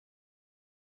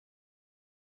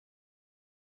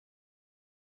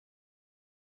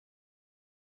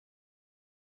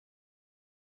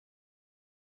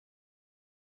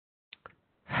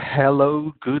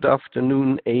Hello, good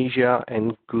afternoon, Asia,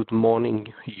 and good morning,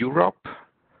 Europe.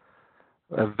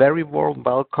 A very warm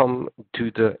welcome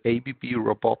to the ABB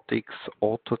Robotics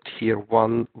Auto Tier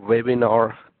 1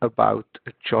 webinar about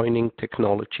joining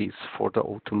technologies for the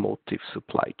automotive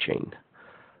supply chain.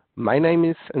 My name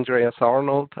is Andreas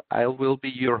Arnold. I will be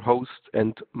your host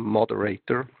and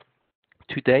moderator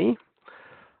today.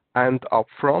 And up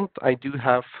front, I do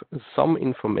have some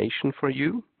information for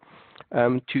you.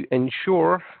 To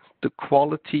ensure the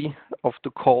quality of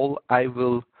the call, I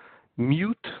will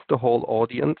mute the whole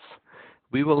audience.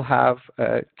 We will have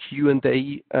a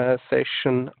Q&A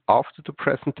session after the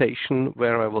presentation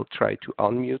where I will try to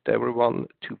unmute everyone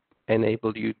to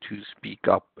enable you to speak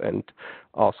up and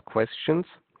ask questions.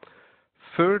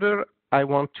 Further, I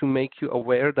want to make you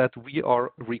aware that we are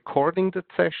recording the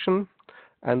session,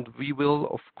 and we will,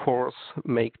 of course,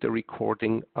 make the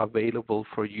recording available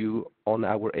for you on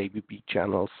our ABB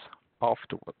channels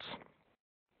afterwards.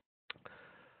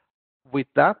 With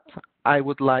that, I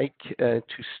would like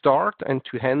to start and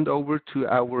to hand over to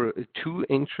our two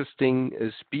interesting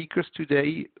speakers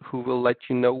today who will let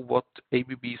you know what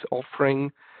ABB's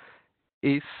offering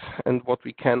is and what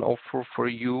we can offer for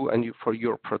you and for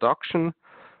your production.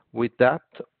 With that,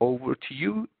 over to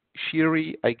you,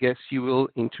 Shiri. I guess you will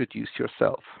introduce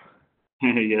yourself.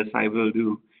 Yes, I will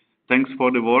do. Thanks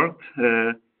for the word.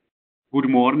 Good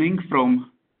morning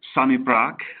from sunny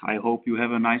Prague. I hope you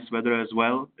have a nice weather as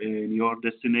well in your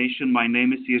destination. My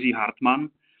name is Jiří Hartmann.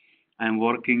 I'm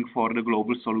working for the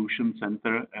Global Solution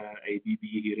Center, ABB,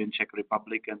 here in Czech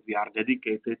Republic, and we are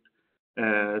dedicated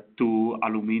to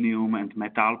aluminium and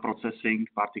metal processing,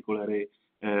 particularly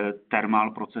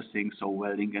thermal processing, so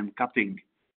welding and cutting.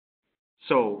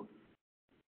 So,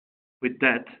 with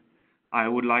that, I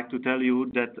would like to tell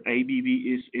you that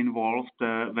ABB is involved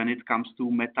when it comes to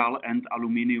metal and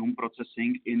aluminium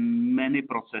processing in many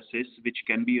processes which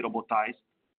can be robotized.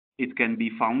 It can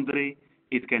be foundry,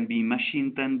 it can be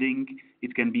machine tending,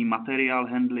 it can be material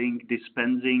handling,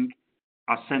 dispensing,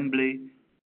 assembly,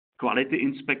 quality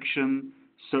inspection,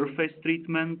 surface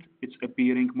treatment. It's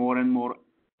appearing more and more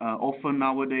often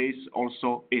nowadays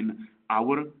also in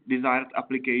our desired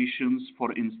applications,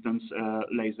 for instance,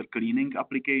 laser cleaning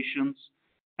applications.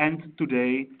 And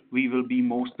today we will be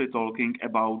mostly talking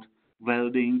about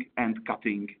welding and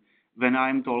cutting. When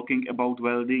I'm talking about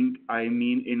welding, I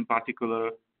mean in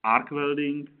particular arc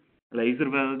welding, laser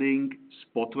welding,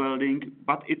 spot welding,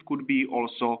 but it could be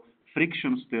also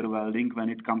friction stir welding when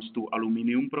it comes to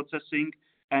aluminium processing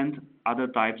and other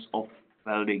types of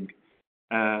welding.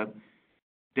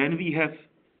 Then we have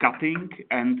cutting,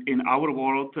 and in our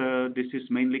world, this is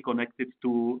mainly connected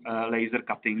to laser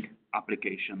cutting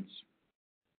applications.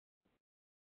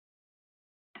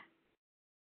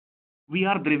 We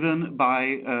are driven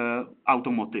by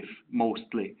automotive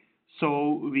mostly.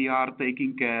 So we are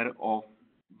taking care of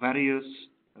various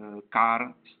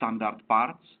car standard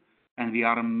parts, and we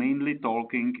are mainly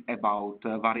talking about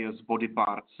various body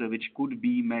parts which could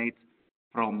be made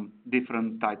from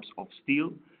different types of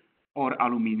steel or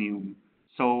aluminium.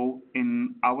 So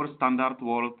in our standard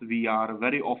world, we are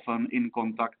very often in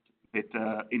contact with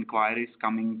inquiries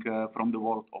coming from the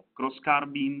world of cross-car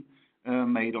beam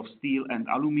made of steel and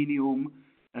aluminium,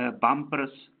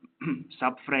 bumpers,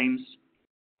 subframes,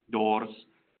 doors,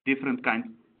 different kinds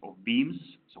of beams,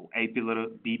 so A-pillar,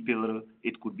 B-pillar,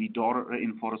 it could be door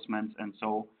reinforcements, and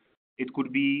so it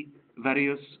could be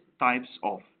various types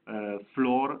of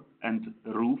floor and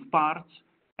roof parts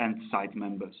and side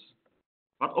members.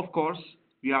 But of course,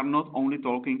 we are not only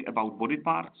talking about body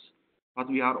parts, but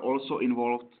we are also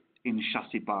involved in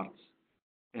chassis parts.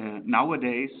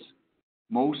 Nowadays,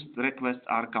 most requests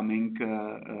are coming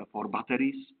for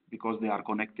batteries because they are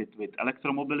connected with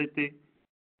electromobility,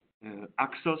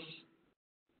 axles,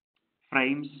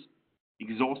 frames,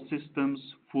 exhaust systems,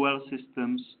 fuel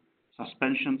systems,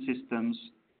 suspension systems,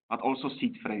 but also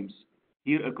seat frames.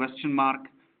 Here a question mark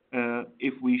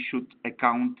if we should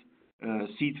account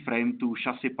seat frame to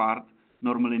chassis part.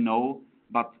 Normally no,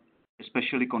 but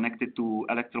especially connected to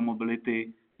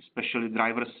electromobility, especially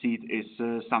driver's seat is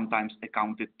sometimes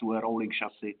accounted to a rolling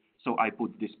chassis. So I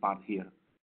put this part here.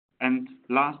 And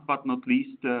last but not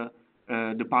least,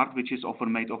 the part which is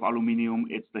often made of aluminium,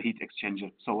 it's the heat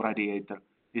exchanger, so radiator.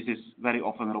 This is very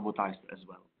often robotized as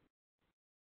well.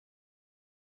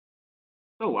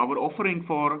 So our offering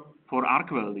for arc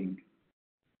welding.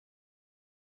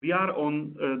 We are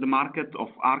on the market of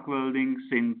arc welding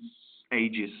since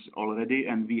ages already,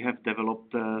 and we have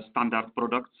developed standard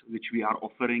products which we are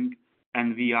offering,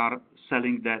 and we are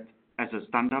selling that as a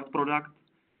standard product,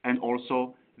 and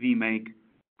also we make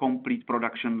complete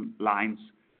production lines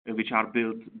which are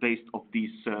built based of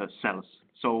these cells.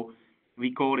 So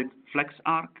we call it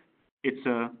FlexArc. It's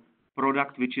a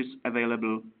product which is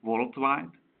available worldwide,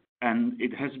 and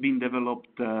it has been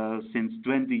developed since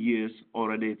 20 years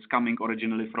already. It's coming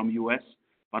originally from US,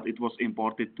 but it was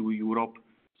imported to Europe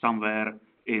somewhere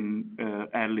in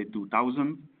early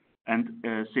 2000. And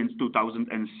since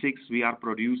 2006, we are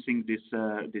producing this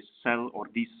cell or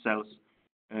these cells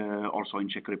also in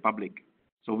Czech Republic.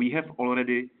 So we have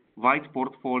already wide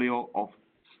portfolio of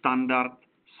standard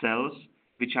cells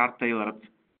which are tailored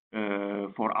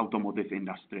for automotive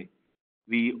industry.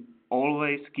 We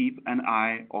always keep an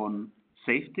eye on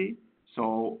safety,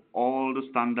 so all the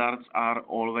standards are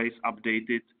always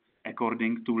updated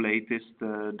according to latest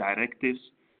directives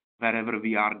wherever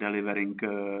we are delivering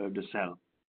the cell.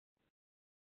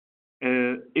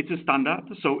 It's a standard,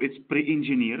 so it's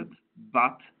pre-engineered,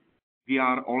 but we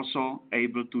are also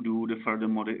able to do the further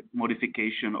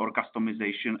modification or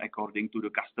customization according to the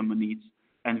customer needs,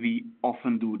 and we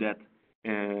often do that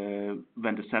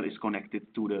when the cell is connected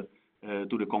to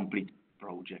the complete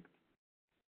project.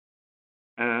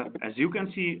 As you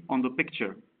can see on the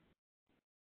picture,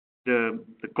 the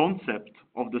concept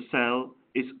of the cell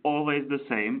is always the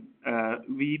same.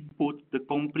 We put the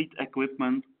complete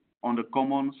equipment on the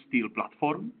common steel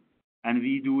platform, and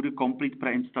we do the complete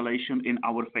pre-installation in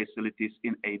our facilities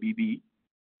in ABB.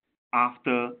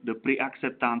 After the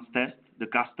pre-acceptance test, the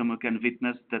customer can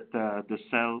witness that the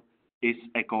cell is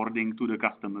according to the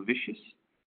customer wishes.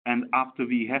 And after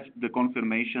we have the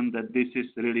confirmation that this is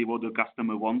really what the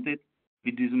customer wanted,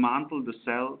 we dismantle the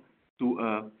cell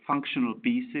to functional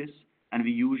pieces, and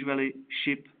we usually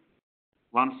ship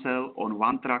one cell on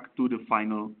one truck to the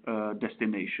final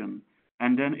destination.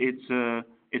 And then it's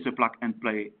a plug and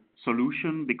play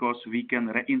solution because we can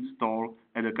reinstall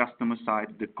at the customer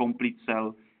side the complete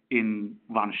cell in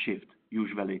one shift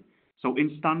usually. So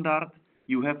in standard,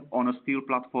 you have on a steel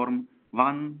platform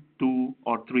 1, 2,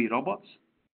 or 3 robots.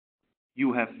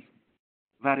 You have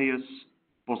various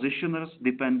positioners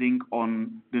depending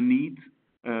on the need,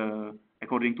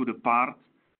 according to the part,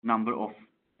 number of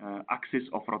axis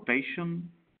of rotation.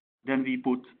 Then we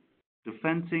put the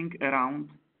fencing around.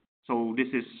 So this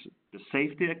is the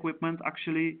safety equipment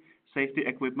actually. Safety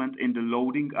equipment in the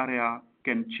loading area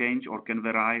can change or can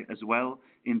vary as well.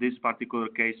 In this particular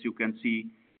case, you can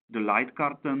see the light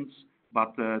curtains,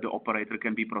 but the operator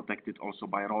can be protected also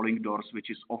by rolling doors, which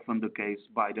is often the case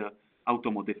by the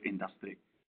automotive industry.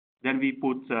 Then we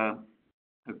put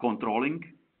controlling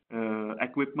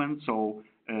equipment. So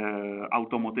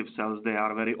automotive cells, they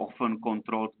are very often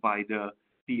controlled by the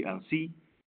PLC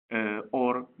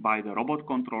or by the robot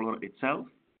controller itself.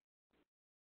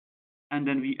 And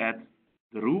then we add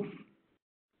the roof,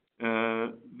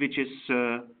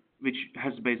 which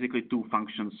has basically 2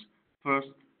 functions. First,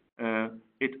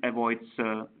 it avoids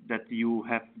that you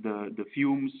have the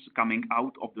fumes coming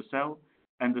out of the cell,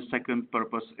 and the second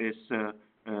purpose is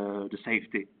the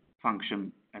safety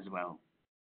function as well.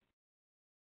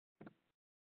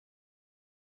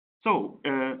 So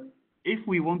if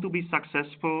we want to be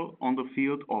successful on the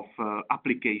field of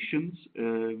applications,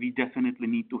 we definitely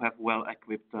need to have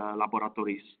well-equipped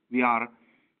laboratories. We are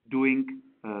doing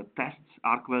tests,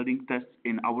 arc welding tests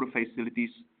in our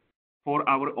facilities for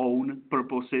our own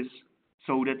purposes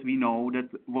so that we know that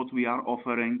what we are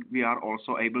offering, we are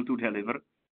also able to deliver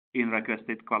in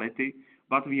requested quality,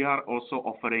 but we are also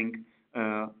offering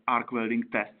arc welding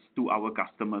tests to our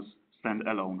customers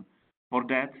standalone. For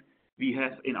that, we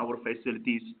have in our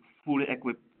facilities fully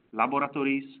equipped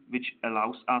laboratories, which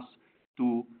allows us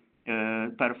to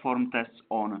perform tests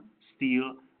on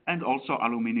steel and also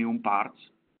aluminum parts.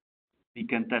 We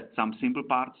can test some simple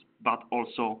parts, but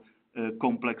also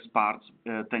complex parts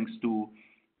thanks to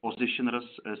positioners,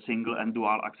 single and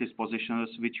dual axis positioners,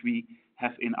 which we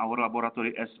have in our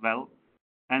laboratory as well.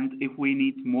 And if we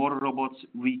need more robots,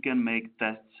 we can make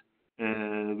tests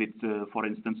with, for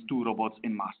instance, 2 robots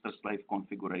in master-slave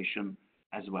configuration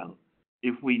as well.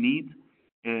 If we need,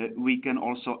 we can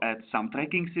also add some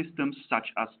tracking systems such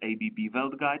as ABB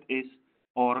Weld Guide is,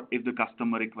 or if the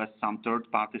customer requests some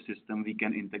third-party system, we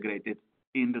can integrate it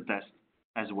in the test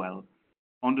as well.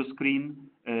 On the screen,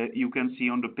 you can see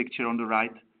on the picture on the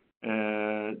right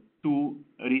 2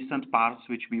 recent parts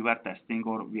which we were testing,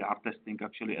 or we are testing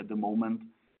actually at the moment.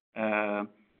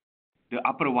 The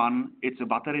upper one, it's a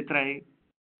battery tray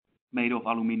made of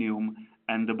aluminum,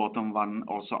 and the bottom one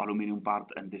also aluminum part,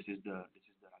 and this is the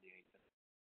radiator.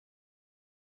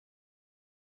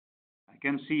 I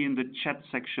can see in the chat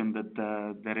section that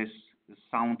there is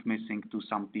sound missing to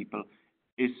some people.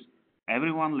 Is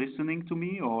everyone listening to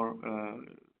me, or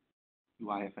do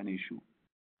I have an issue?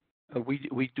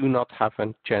 We do not have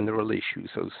a general issue,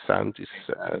 so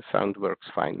sound works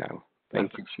fine now.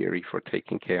 Thank you, Thierry, for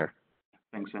taking care.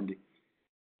 Thanks, Andy.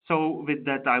 So with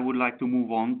that, I would like to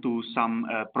move on to some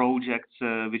projects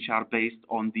which are based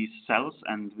on these cells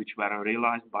and which were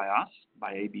realized by us,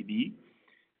 by ABB.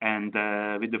 And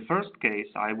with the first case,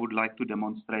 I would like to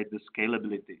demonstrate the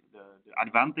scalability. The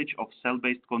advantage of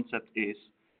cell-based concept is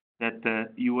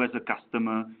that you as a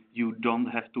customer, you don't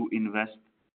have to invest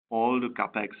all the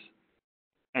capex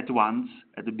at once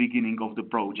at the beginning of the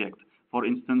project. For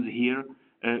instance, here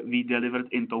we delivered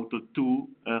in total 2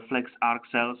 flex arc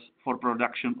cells for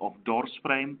production of doors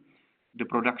frame. The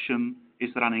production is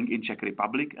running in Czech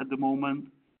Republic at the moment.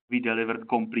 We delivered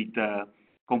complete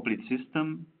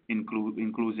system,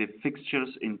 inclusive fixtures,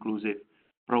 inclusive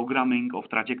programming of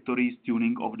trajectories,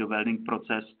 tuning of the welding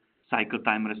process, cycle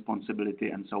time responsibility,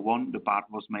 and so on. The part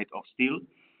was made of steel.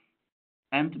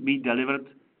 And we delivered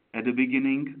at the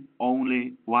beginning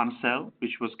only 1 cell,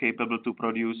 which was capable to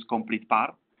produce complete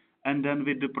part. And then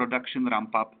with the production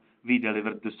ramp up, we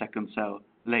delivered the second cell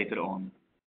later on.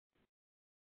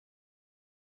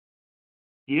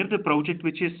 Here the project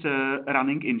which is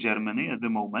running in Germany at the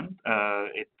moment,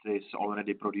 it is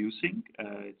already producing.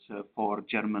 It's for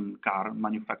German car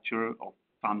manufacturer of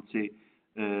fancy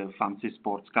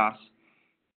sports cars.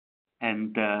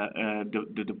 And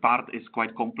the part is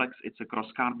quite complex. It's a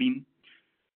cross carbine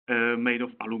made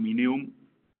of aluminium.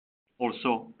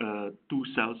 Also 2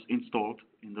 cells installed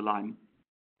in the line.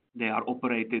 They are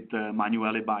operated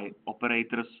manually by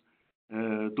operators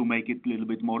to make it a little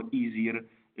bit more easier.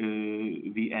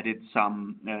 We added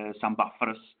some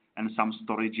buffers and some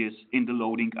storages in the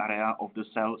loading area of the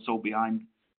cell. So behind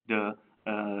the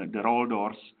roll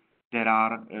doors, there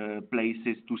are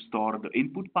places to store the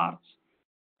input parts.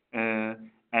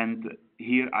 And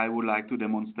here I would like to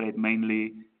demonstrate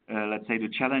mainly, let's say, the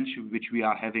challenge which we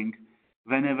are having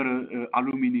whenever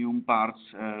aluminium parts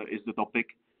is the topic,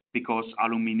 because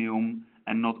aluminium,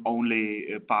 and not only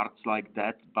parts like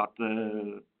that, but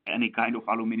any kind of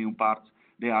aluminium parts,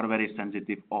 they are very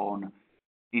sensitive on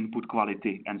input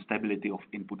quality and stability of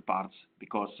input parts,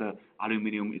 because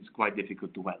aluminium is quite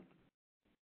difficult to weld.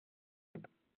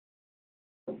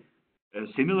 A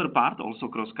similar part, also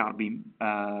cross carbine,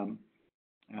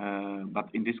 but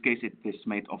in this case it is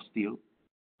made of steel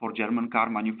for German car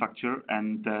manufacturer.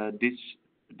 And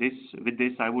with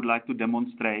this I would like to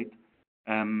demonstrate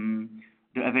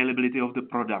the availability of the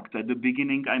product. At the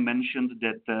beginning I mentioned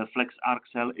that flex arc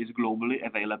cell is globally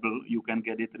available. You can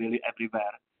get it really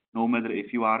everywhere, no matter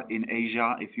if you are in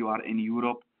Asia, if you are in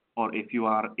Europe, or if you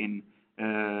are in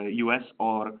US,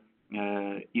 or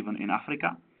even in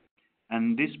Africa.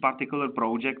 And this particular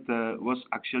project was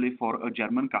actually for a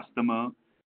German customer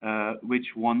which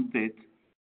wanted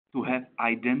to have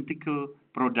identical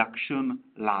production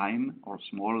line or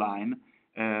small line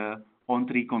on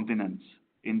 3 continents.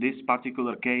 In this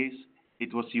particular case,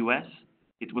 it was US,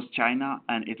 it was China,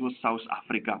 and it was South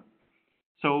Africa.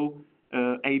 So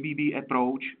ABB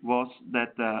approach was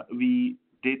that we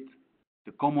did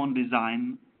the common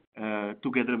design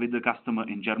together with the customer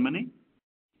in Germany,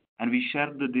 and we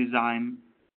shared the design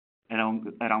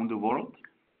around the world,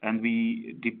 and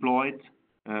we deployed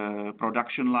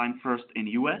production line first in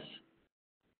US,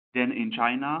 then in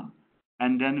China,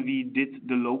 and then we did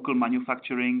the local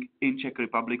manufacturing in Czech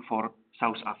Republic for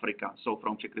South Africa. So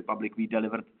from Czech Republic, we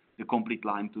delivered the complete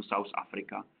line to South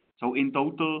Africa. So in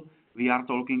total, we are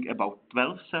talking about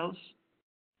 12 cells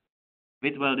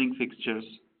with welding fixtures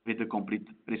with the complete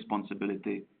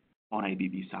responsibility on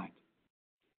ABB side.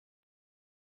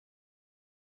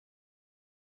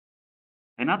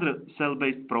 Another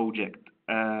cell-based project.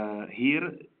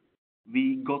 Here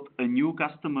we got a new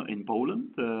customer in Poland.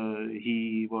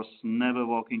 He was never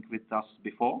working with us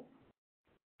before.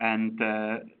 And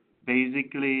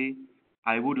basically,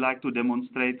 I would like to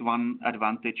demonstrate one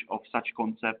advantage of such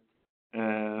concept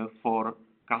for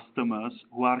customers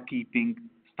who are keeping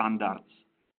standards.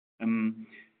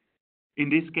 In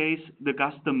this case, the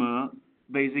customer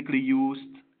basically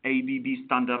used ABB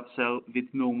standard cell with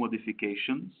no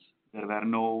modifications. There were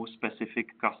no specific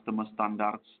customer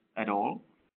standards at all.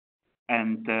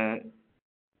 And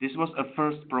this was a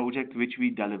first project which we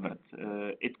delivered.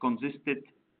 It consisted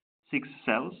 6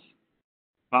 cells,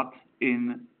 but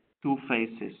in 2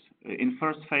 phases. In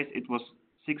first phase, it was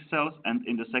 6 cells, and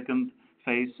in the second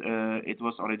phase, it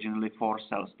was originally 4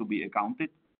 cells to be accounted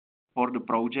for the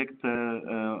project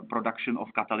production of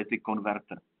catalytic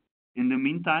converter. In the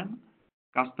meantime,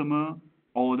 customer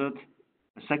ordered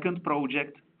a second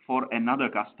project for another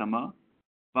customer,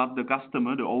 but the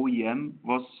customer, the OEM,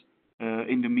 was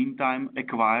in the meantime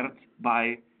acquired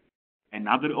by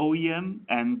another OEM,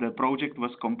 and the project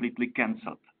was completely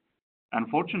cancelled.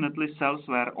 Unfortunately, cells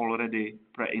were already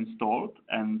pre-installed,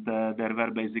 and there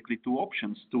were basically two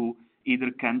options: to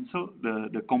either cancel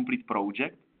the complete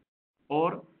project,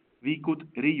 or we could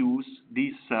reuse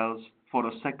these cells for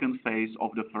a second phase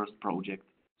of the first project.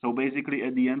 So basically,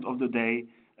 at the end of the day,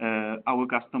 our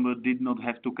customer did not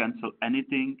have to cancel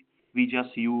anything. We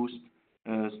just used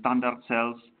standard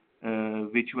cells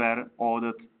which were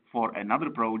ordered for another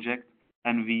project,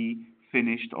 and we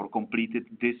finished or completed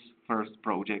this first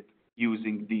project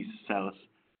using these cells.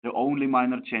 The only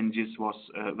minor changes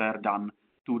were done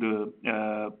to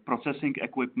the processing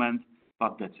equipment,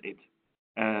 but that's it.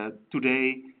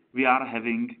 Today, we are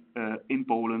having in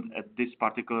Poland at this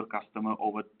particular customer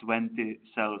over 20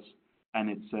 cells, and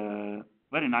it's a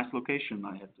very nice location,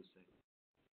 I have to say.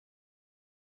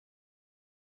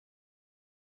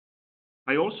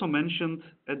 I also mentioned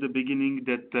at the beginning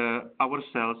that our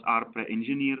cells are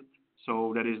pre-engineered,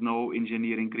 so there is no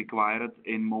engineering required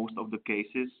in most of the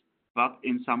cases, but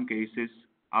in some cases,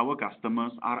 our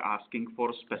customers are asking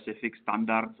for specific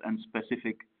standards and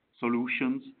specific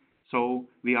solutions, so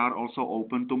we are also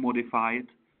open to modify it,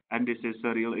 and this is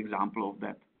a real example of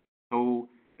that. So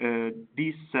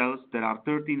these cells, there are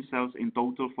 13 cells in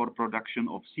total for production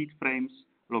of seat frames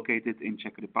located in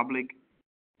Czech Republic,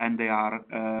 and they are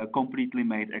completely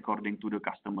made according to the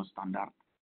customer standard.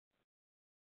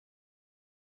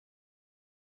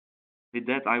 With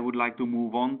that, I would like to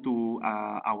move on to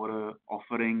our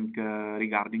offering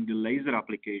regarding the laser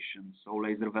applications, so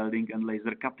laser welding and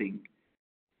laser cutting.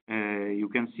 You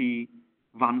can see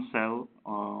one cell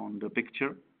on the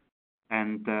picture,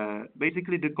 and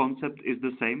basically the concept is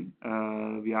the same.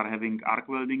 We are having arc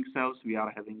welding cells, we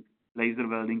are having laser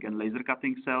welding and laser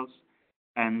cutting cells,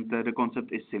 and the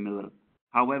concept is similar.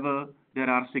 However, there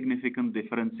are significant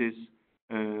differences,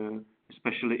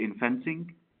 especially in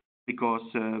fencing, because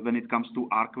when it comes to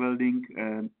arc welding,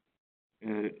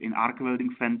 in arc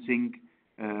welding, fencing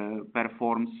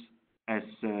performs as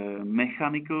a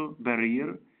mechanical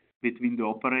barrier between the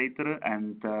operator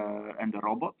and the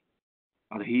robot.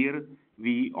 But here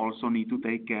we also need to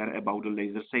take care about the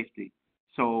laser safety.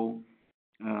 So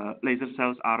laser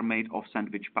cells are made of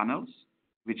sandwich panels,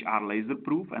 which are laser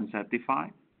proof and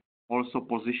certified. Also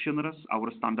positioners,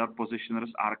 our standard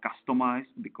positioners are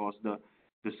customized because the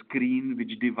screen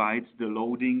which divides the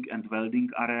loading and welding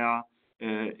area,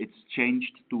 it's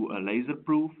changed to a laser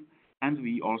proof, and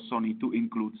we also need to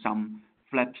include some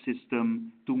flap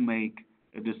system to make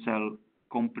the cell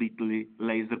completely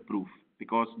laser proof,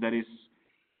 because there is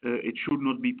it should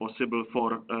not be possible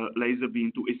for a laser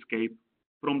beam to escape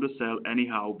from the cell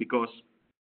anyhow, because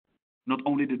not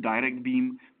only the direct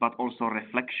beam, but also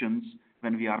reflections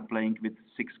when we are playing with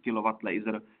 6 kilowatt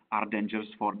laser are dangerous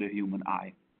for the human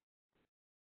eye.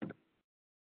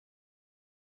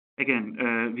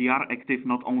 Again, we are active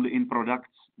not only in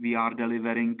products, we are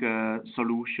delivering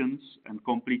solutions and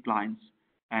complete lines.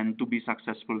 And to be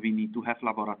successful, we need to have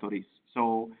laboratories.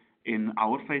 So in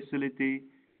our facility,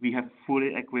 we have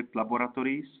fully equipped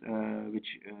laboratories, which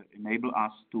enable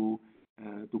us to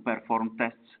perform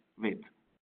tests with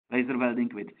laser welding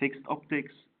with fixed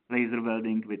optics, laser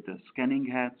welding with the scanning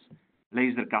heads,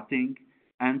 laser cutting,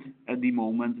 and at the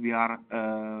moment we are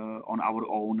on our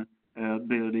own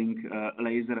building a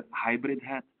laser hybrid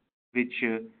head, which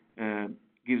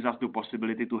gives us the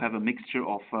possibility to have a mixture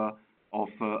of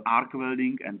arc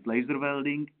welding and laser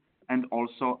welding, and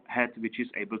also head which is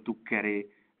able to carry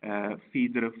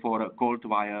feeder for a cold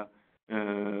wire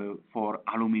for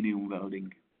aluminium welding.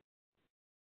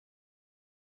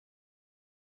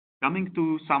 Coming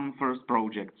to some first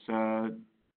projects,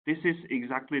 this is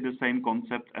exactly the same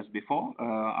concept as before.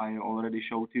 I already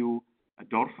showed you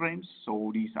door frames,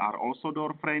 so these are also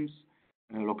door frames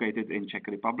located in Czech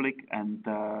Republic, and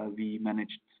we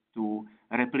managed to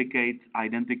replicate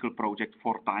identical project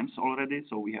 4 times already.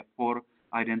 So we have 4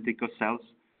 identical cells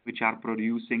which are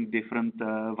producing different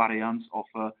variants of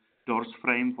doors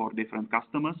frame for different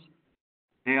customers.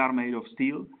 They are made of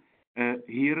steel.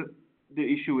 Here the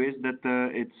issue is that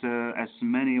it's as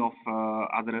many of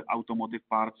other automotive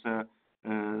parts,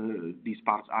 these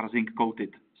parts are zinc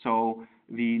coated. So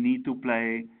we need to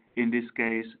play in this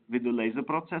case with the laser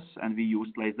process, and we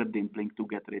used laser dimpling to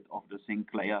get rid of the zinc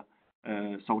layer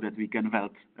so that we can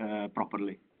weld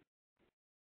properly.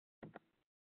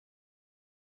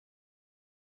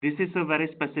 This is a very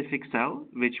specific cell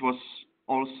which was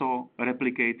also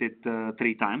replicated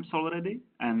 3 times already,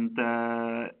 and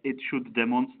it should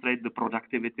demonstrate the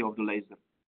productivity of the laser.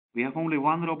 We have only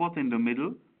one robot in the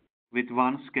middle with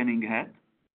one scanning head,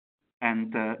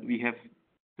 and we have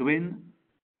twin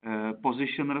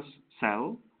positioners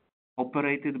cell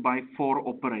operated by 4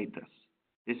 operators.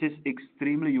 This is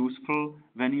extremely useful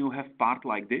when you have part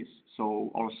like this,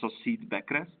 so also seat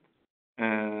backrest,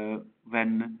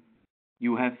 when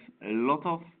you have a lot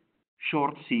of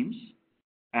short seams,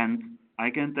 and I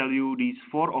can tell you these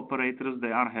 4 operators,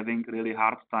 they are having really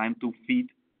hard time to feed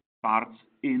parts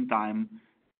in time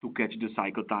to catch the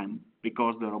cycle time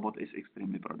because the robot is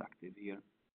extremely productive here.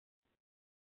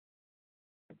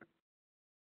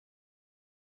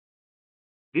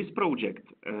 This project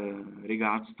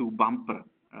regards to bumper.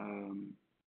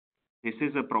 This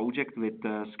is a project with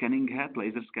scanning head,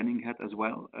 laser scanning head as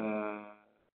well.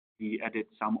 We added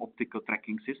some optical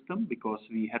tracking system because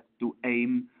we had to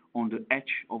aim on the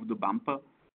edge of the bumper,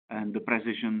 and the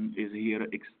precision is here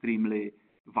extremely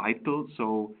vital.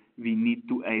 So we need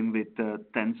to aim with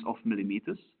tens of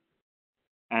millimeters.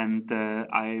 And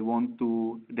I want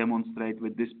to demonstrate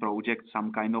with this project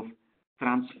some kind of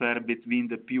transfer between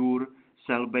the pure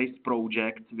cell-based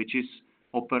project, which is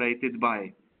operated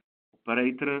by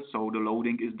operator, so the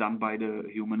loading is done by the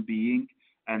human being.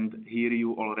 And here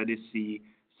you already see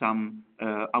some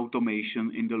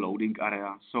automation in the loading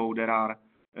area. So there are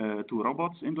 2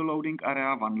 robots in the loading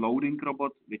area, one loading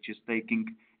robot, which is taking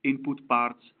input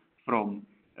parts from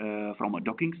a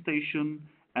docking station,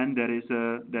 and there is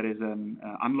an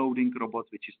unloading robot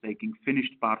which is taking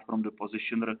finished part from the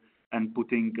positioner and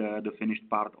putting the finished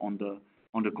part on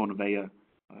the conveyor,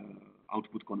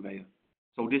 output conveyor.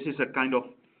 So this is a kind of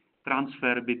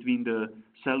transfer between the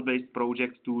cell-based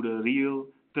projects to the real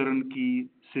turnkey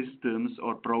systems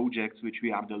or projects which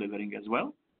we are delivering as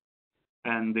well.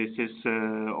 And this is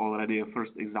already a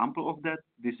first example of that.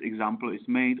 This example is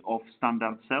made of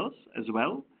standard cells as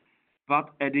well, but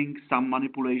adding some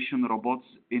manipulation robots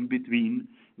in between,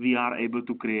 we are able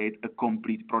to create a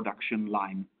complete production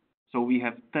line. So we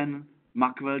have 10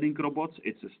 MAC welding robots.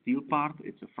 It's a steel part,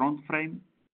 it's a front frame,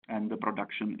 and the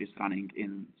production is running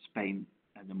in Spain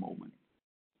at the moment.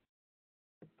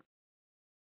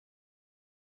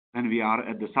 When we are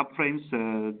at the subframes,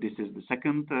 this is the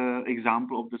second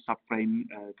example of the subframe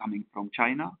coming from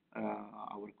China.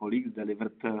 Our colleagues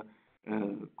delivered a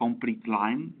complete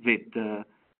line with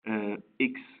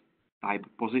X-type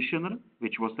positioner,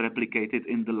 which was replicated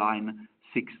in the line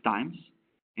 6 times.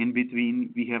 In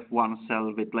between, we have one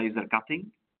cell with laser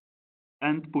cutting,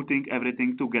 and putting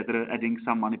everything together, adding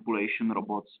some manipulation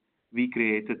robots, we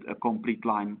created a complete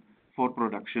line for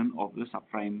production of the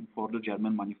subframe for the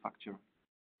German manufacturer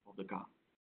of the car.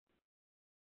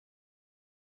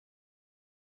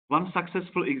 One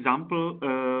successful example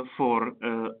for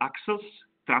axles,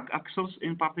 truck axles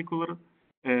in particular.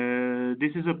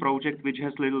 This is a project which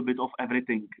has a little bit of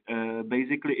everything.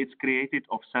 Basically, it's created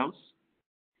of cells.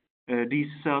 These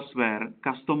cells were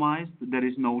customized. There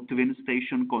is no twin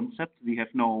station concept. We have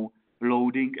no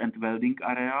loading and welding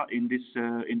area in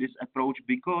this approach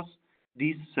because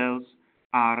these cells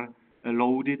are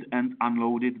loaded and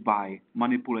unloaded by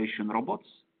manipulation robots,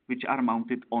 which are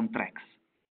mounted on tracks.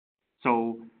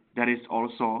 So there is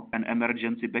also an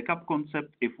emergency backup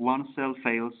concept. If one cell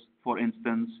fails, for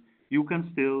instance, you can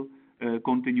still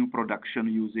continue production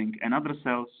using another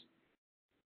cells,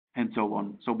 and so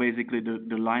on. So basically,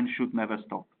 the line should never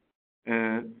stop.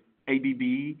 ABB,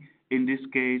 in this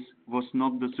case, was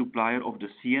not the supplier of the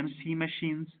CNC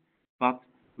machines, but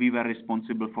we were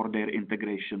responsible for their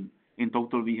integration. In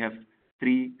total, we have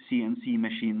 3 CNC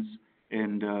machines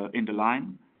in the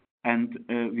line, and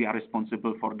we are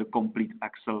responsible for the complete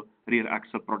axle, rear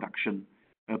axle production.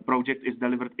 Project is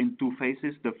delivered in 2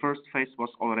 phases. The first phase was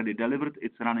already delivered.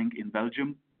 It's running in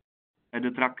Belgium at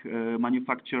the truck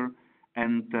manufacturer.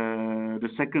 And the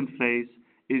second phase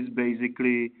is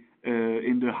basically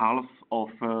in the half of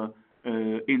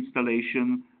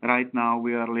installation. Right now,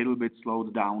 we are a little bit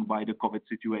slowed down by the COVID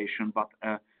situation, but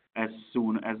as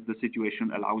soon as the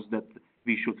situation allows that,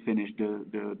 we should finish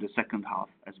the second half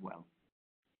as well.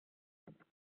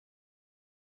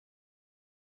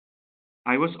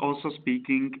 I was also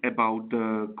speaking about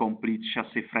the complete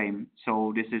chassis frame.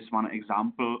 So this is one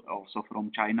example also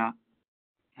from China.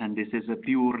 And this is a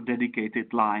pure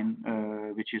dedicated line,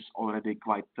 which is already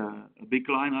quite a big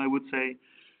line, I would say,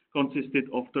 consisted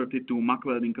of 32 MAC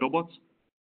welding robots.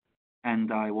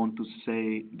 And I want to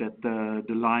say that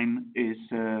the line is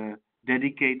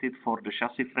dedicated for the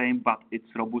chassis frame, but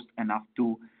it's robust enough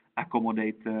to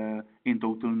accommodate in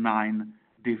total 9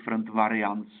 different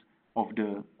variants of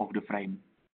the frame.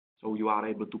 So you are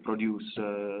able to produce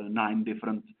 9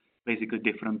 different, basically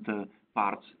different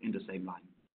parts in the same line.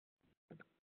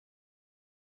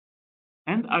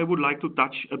 And I would like to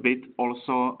touch a bit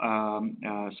also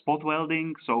spot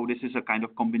welding. So this is a kind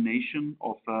of combination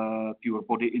of pure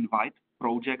body in white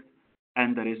project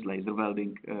and there is laser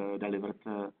welding delivered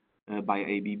by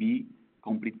ABB,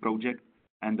 complete project.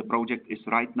 And the project is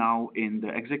right now in the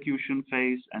execution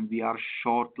phase, and we are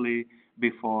shortly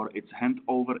before its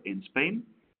handover in Spain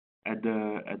at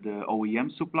the OEM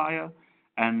supplier.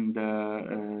 And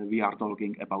we are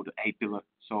talking about the A-pillar.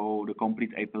 So the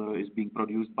complete A-pillar is being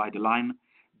produced by the line.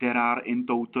 There are in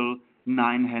total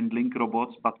 9 handling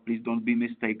robots, but please don't be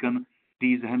mistaken.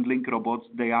 These handling robots,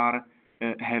 they are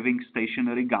having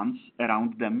stationary guns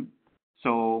around them.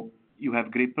 So you have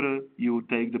gripper, you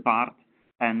take the part,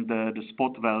 and the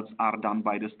spot welds are done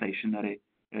by the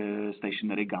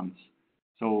stationary guns.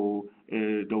 So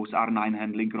those are 9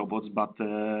 handling robots, but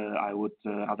I would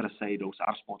rather say those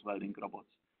are spot welding robots.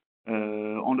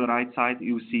 On the right side,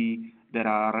 you see there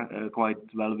are quite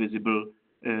well visible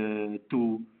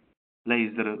 2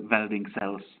 laser welding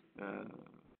cells,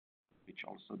 which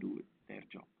also do their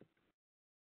job.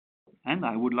 And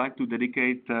I would like to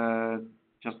dedicate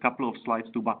just a couple of slides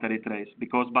to battery trays,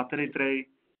 because battery tray,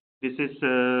 this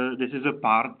is a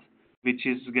part which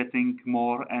is getting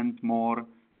more and more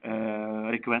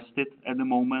requested at the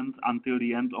moment. Until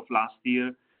the end of last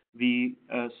year, we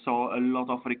saw a lot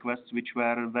of requests which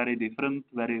were very different.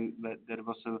 There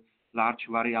was a large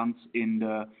variance in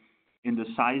the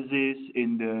sizes,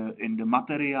 in the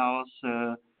materials,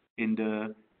 in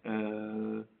the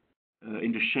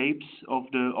shapes of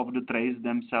the trays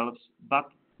themselves.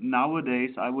 But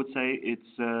nowadays, I would say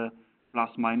it's plus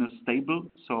minus stable.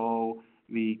 So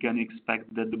we can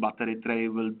expect that the battery tray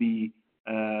will be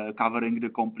covering the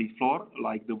complete floor,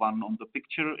 like the one on the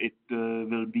picture. It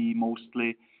will be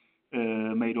mostly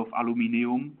made of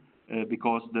aluminium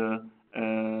because the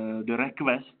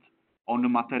request on the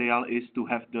material is to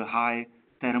have the high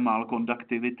thermal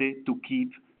conductivity to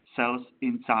keep cells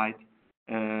inside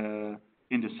in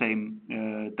the same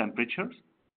temperatures.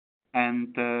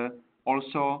 And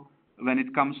also, when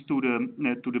it comes to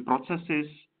the processes,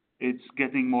 it's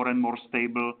getting more and more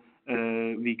stable.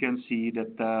 We can see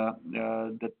that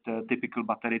the typical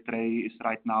battery tray is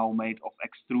right now made of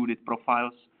extruded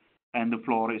profiles, and the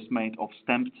floor is made of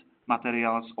stamped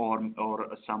materials or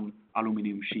some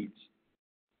aluminum sheets.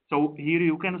 So here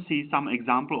you can see some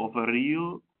example of a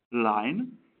real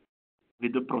line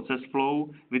with the process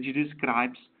flow, which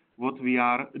describes what we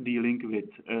are dealing with.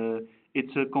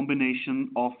 It's a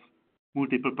combination of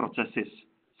multiple processes.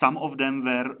 Some of them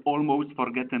were almost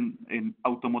forgotten in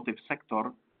automotive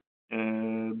sector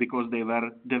because they were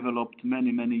developed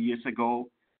many, many years ago,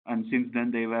 and since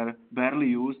then they were barely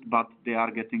used, but they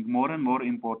are getting more and more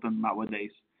important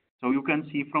nowadays. So you can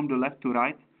see from the left to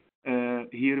right,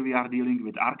 here we are dealing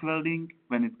with arc welding.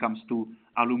 When it comes to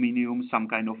aluminium, some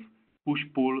kind of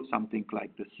push-pull, something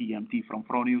like the CMT from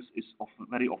Fronius is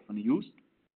very often used.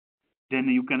 Then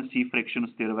you can see friction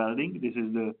stir welding. This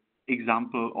is the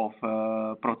example of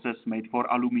a process made for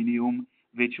aluminium,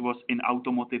 which was in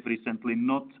automotive recently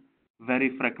not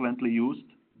very frequently used,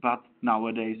 but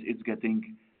nowadays it's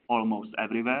getting almost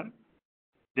everywhere.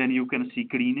 Then you can see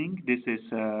cleaning. This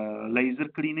is a laser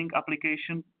cleaning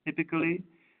application typically.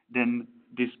 Then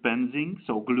dispensing,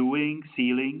 so gluing,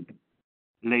 sealing,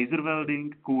 laser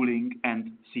welding, cooling,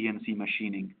 and CNC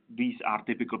machining. These are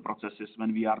typical processes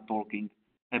when we are talking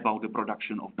about the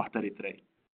production of battery tray.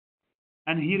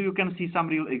 And here you can see some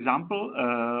real example,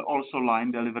 also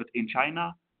line delivered in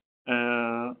China,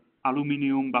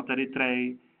 aluminum battery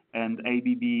tray, and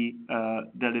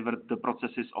ABB delivered the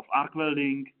processes of arc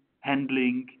welding,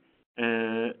 handling,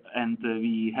 and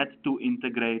we had to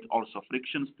integrate also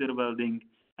friction stir welding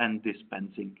and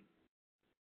dispensing.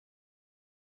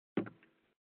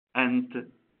 And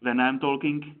when I'm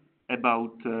talking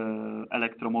about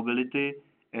electromobility,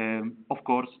 of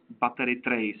course, battery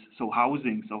trays, so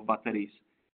housings of batteries,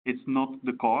 it's not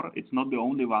the core, it's not the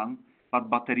only one, but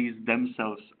batteries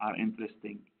themselves are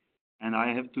interesting. And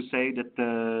I have to say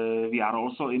that we are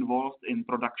also involved in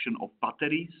production of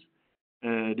batteries.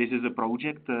 This is a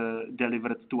project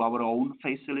delivered to our own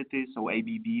facility, so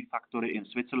ABB factory in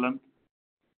Switzerland,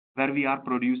 where we are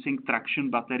producing traction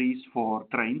batteries for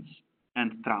trains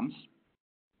and trams.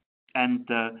 And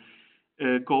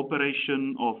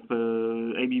cooperation of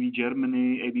ABB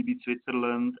Germany, ABB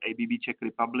Switzerland, ABB Czech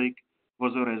Republic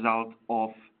was a result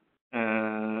of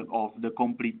the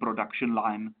complete production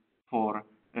line for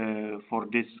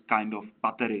this kind of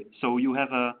battery. So you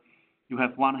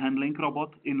have one handling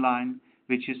robot in line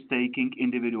which is taking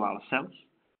individual cells,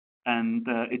 and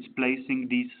it's placing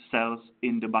these cells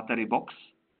in the battery box,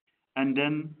 and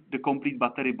then the complete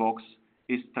battery box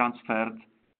is transferred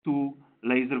to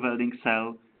laser welding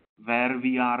cell, where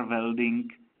we are welding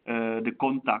the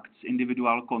contacts,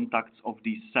 individual contacts of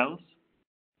these cells.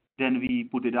 Then we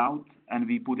put it out and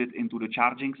we put it into the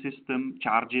charging system,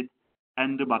 charge it,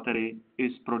 and the battery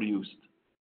is produced.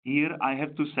 Here I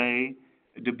have to say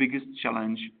the biggest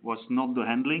challenge was not the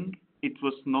handling, it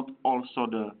was not also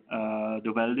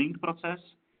the welding process,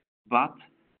 but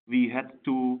we had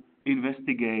to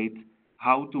investigate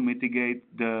how to mitigate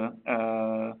the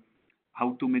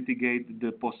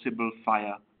possible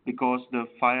fire, because the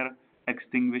fire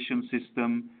extinguishing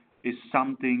system is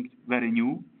something very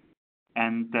new,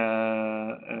 and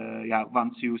yeah,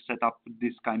 once you set up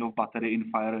this kind of battery in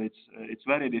fire, it's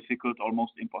very difficult,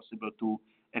 almost impossible to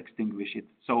extinguish it.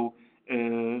 So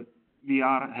we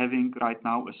are having right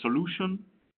now a solution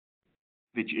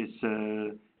which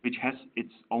has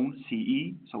its own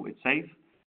CE, so it's safe,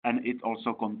 and it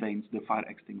also contains the fire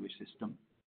extinguish system.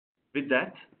 With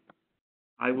that,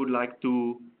 I would like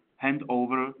to hand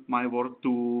over my word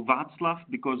to Václav,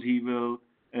 because he will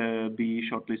be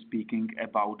shortly speaking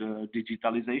about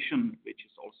digitalization, which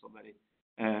is also very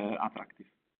attractive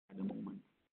at the moment.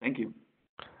 Thank you.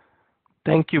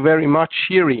 Thank you very much,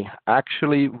 Shiri.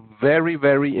 Actually, very,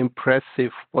 very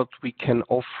impressive what we can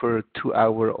offer to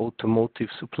our automotive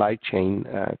supply chain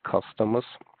customers.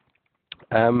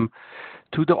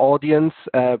 To the audience,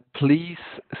 please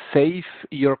save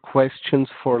your questions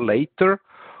for later,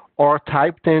 or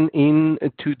type them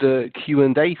into the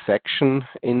Q&A section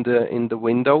in the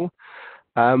window.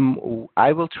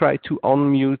 I will try to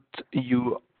unmute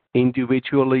you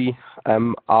individually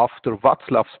after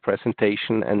Václav's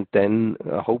presentation, and then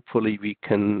hopefully we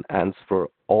can answer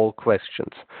all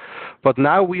questions. But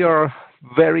now we are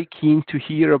very keen to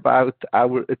hear about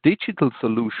our digital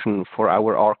solution for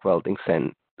our arc welding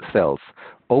cells.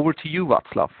 Over to you,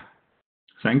 Václav.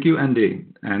 Thank you, Andy,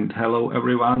 and hello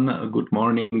everyone. Good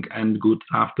morning and good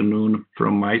afternoon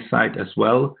from my side as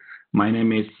well. My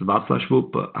name is Václav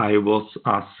Švup. I was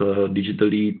as digital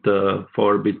lead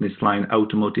for business line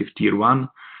Automotive Tier 1,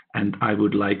 and I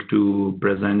would like to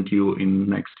present you in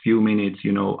next few minutes,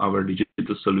 our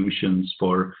digital solutions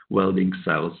for welding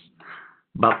cells.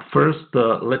 But first,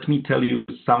 let me tell you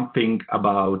something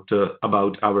about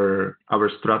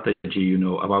our strategy,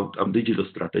 about our digital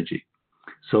strategy.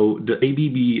 So the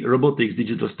ABB Robotics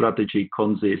digital strategy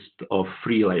consists of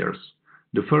 3 layers.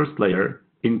 The first layer,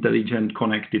 intelligent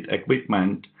connected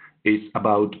equipment, is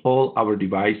about all our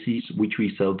devices which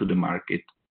we sell to the market.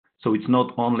 So it's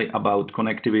not only about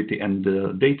connectivity and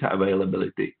data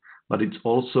availability, but it's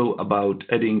also about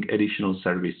adding additional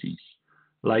services,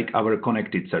 like our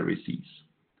connected services.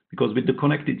 Because with the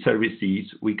connected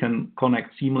services, we can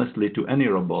connect seamlessly to any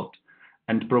robot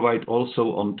and provide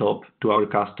also on top to our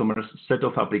customers set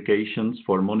of applications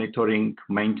for monitoring,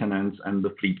 maintenance, and the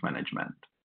fleet management.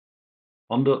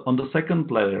 On the second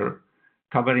layer,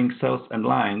 covering cells and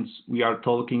lines, we are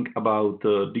talking about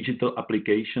digital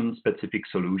application-specific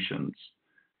solutions.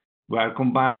 We are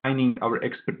combining our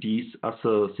expertise as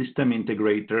a system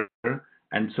integrator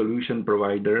and solution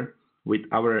provider with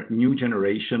our new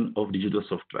generation of digital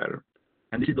software.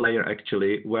 And this is the layer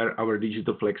actually where our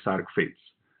digital FlexArc fits.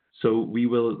 So we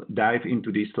will dive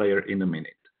into this layer in a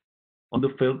minute. On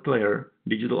the third layer,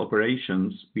 digital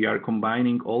operations, we are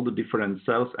combining all the different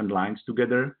cells and lines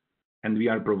together, and we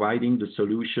are providing the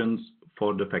solutions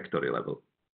for the factory level.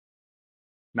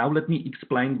 Now let me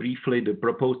explain briefly the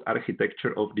proposed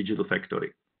architecture of digital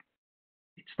factory.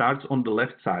 It starts on the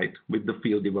left side with the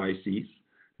field devices.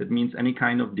 That means any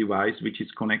kind of device which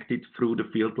is connected through the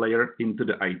field layer into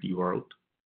the IT world.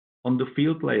 On the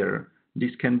field layer,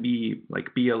 this can be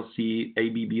like PLC,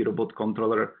 ABB robot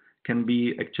controller, can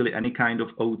be actually any kind of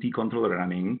OT controller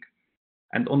running.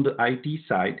 And on the IT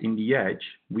side, in the edge,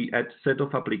 we add set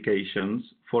of applications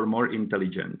for more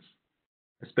intelligence,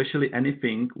 especially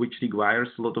anything which requires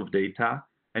a lot of data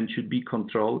and should be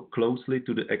controlled closely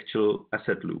to the actual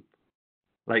asset loop,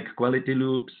 like quality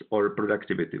loops or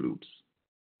productivity loops.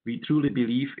 We truly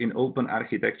believe in open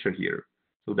architecture here.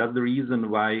 So that's the reason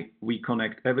why we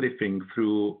connect everything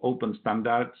through open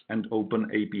standards and open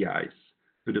APIs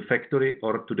to the factory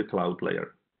or to the cloud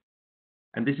layer.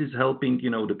 And this is helping,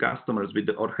 the customers with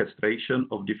the orchestration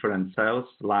of different cells,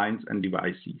 lines, and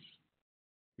devices.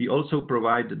 We also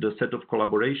provide the set of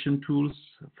collaboration tools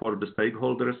for the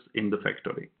stakeholders in the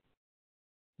factory.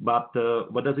 But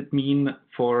what does it mean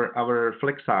for our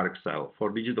FlexArc cell, for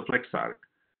digital FlexArc?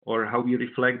 Or how we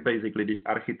reflect basically this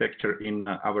architecture in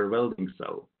our welding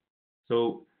cell.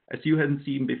 So as you had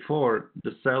seen before,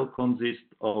 the cell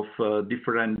consists of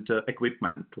different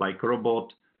equipment like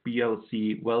robot,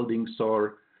 PLC, welding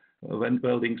source,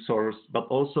 but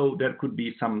also there could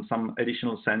be some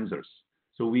additional sensors.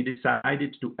 So we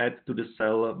decided to add to the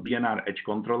cell BNR Edge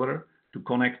controller to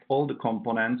connect all the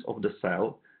components of the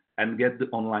cell and get the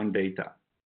online data.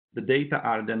 The data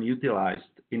are then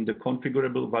utilized in the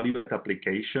configurable value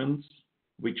applications,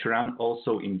 which run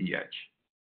also in the edge.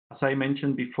 As I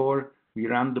mentioned before, we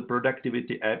run the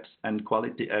productivity apps and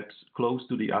quality apps close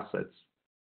to the assets.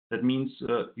 That means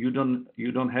you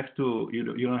don't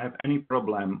have any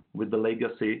problem with the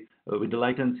legacy with the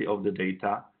latency of the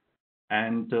data,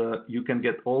 and you can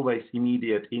get always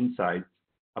immediate insights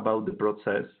about the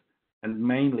process, and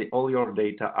mainly all your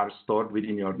data are stored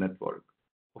within your network.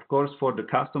 Of course, for the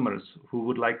customers who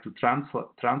would like to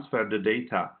transfer the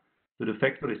data to the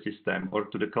factory system or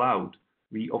to the cloud,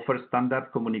 we offer standard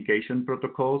communication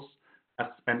protocols as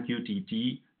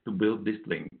MQTT to build this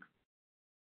link.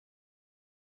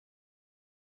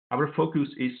 Our focus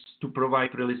is to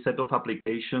provide really set of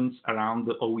applications around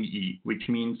the OEE, which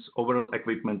means overall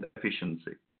equipment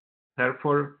efficiency.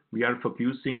 Therefore, we are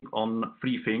focusing on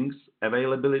three things: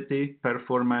 availability,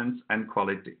 performance, and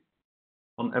quality.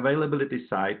 On availability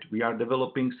side, we are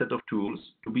developing a set of tools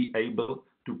to be able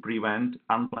to prevent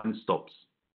unplanned stops.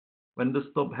 When the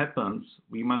stop happens,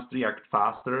 we must react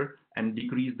faster and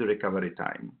decrease the recovery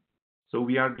time. So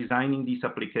we are designing these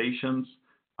applications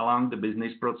along the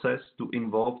business process to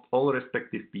involve all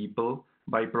respective people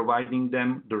by providing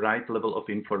them the right level of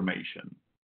information.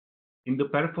 In the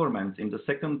performance, in the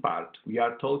second part, we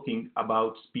are talking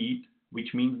about speed,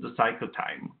 which means the cycle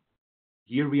time.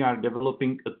 Here we are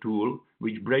developing a tool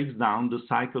which breaks down the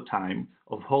cycle time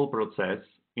of whole process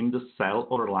in the cell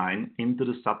or line into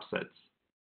the subsets,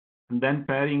 and then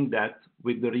pairing that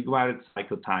with the required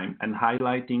cycle time and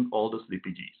highlighting all the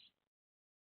slippages.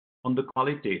 On the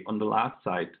quality, on the last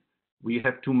side, we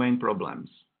have two main problems: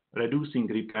 reducing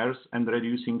repairs and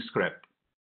reducing scrap.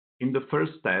 In the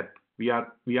first step, we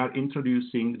are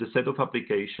introducing the set of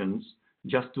applications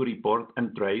just to report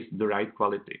and trace the right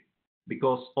quality.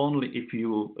 Because only if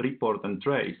you report and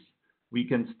trace, we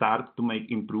can start to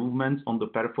make improvements on the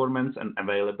performance and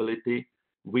availability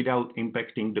without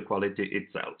impacting the quality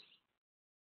itself.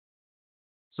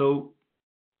 So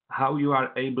how you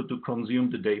are able to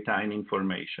consume the data and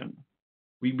information?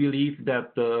 We believe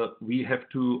that we have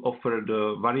to offer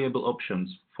the variable options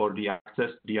for the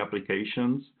access to the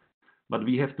applications, but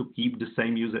we have to keep the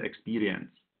same user experience.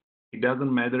 It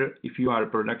doesn't matter if you are a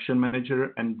production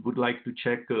manager and would like to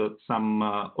check some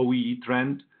OEE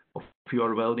trend of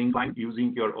your welding line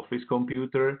using your office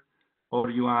computer, or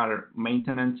you are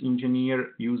maintenance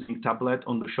engineer using tablet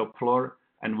on the shop floor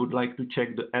and would like to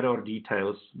check the error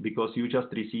details because you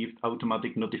just received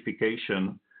automatic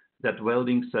notification that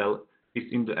welding cell is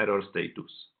in the error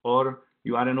status. Or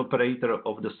you are an operator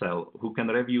of the cell who can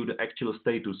review the actual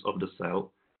status of the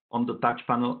cell on the touch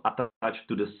panel attached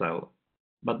to the cell.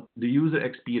 But the user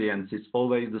experience is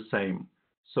always the same.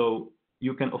 So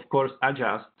you can, of course,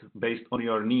 adjust based on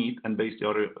your need and based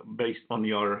on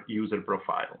your user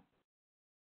profile.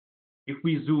 If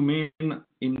we zoom in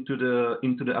into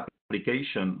the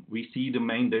application, we see the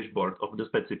main dashboard of the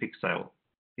specific cell.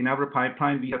 In our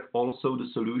pipeline, we have also the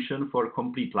solution for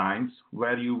complete lines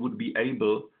where you would be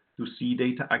able to see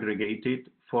data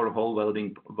aggregated for whole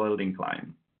welding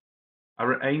line.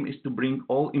 Our aim is to bring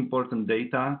all important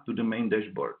data to the main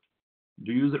dashboard.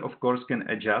 The user, of course, can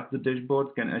adjust the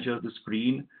dashboard, can adjust the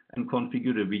screen, and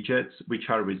configure the widgets which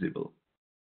are visible.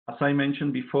 As I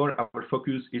mentioned before, our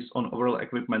focus is on overall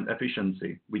equipment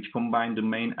efficiency, which combine the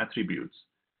main attributes: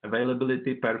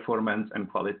 availability, performance, and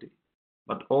quality.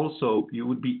 But also, you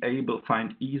would be able to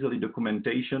find easily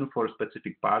documentation for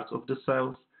specific parts of the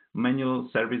cells, manual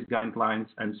service guidelines,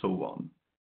 and so on.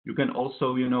 You can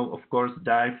also, of course,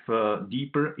 dive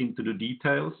deeper into the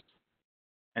details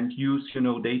and use,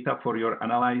 data for your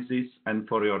analysis and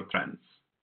for your trends.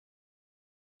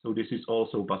 So this is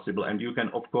also possible, and you can,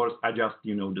 of course, adjust,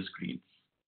 the screens.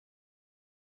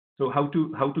 So how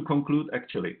to conclude?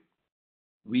 Actually,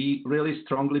 we really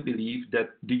strongly believe that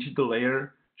digital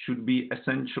layer should be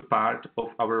essential part of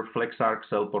our FlexArc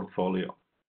cell portfolio,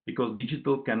 because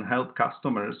digital can help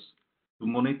customers to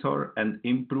monitor and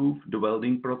improve the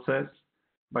welding process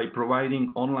by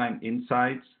providing online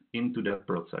insights into that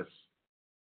process.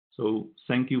 So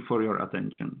thank you for your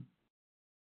attention.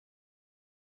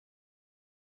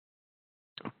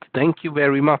 Thank you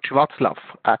very much, Václav.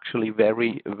 Actually,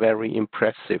 very, very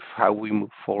impressive how we move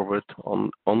forward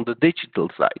on the digital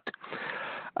side.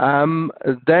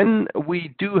 Then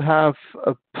we do have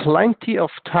plenty of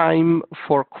time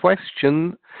for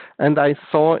questions, and I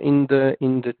saw in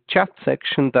the chat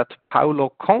section that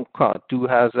Paulo Conca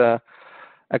has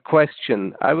a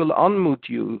question. I will unmute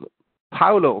you.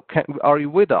 Paulo, are you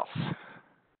with us?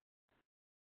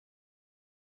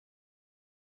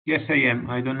 Yes, I am.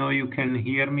 I don't know you can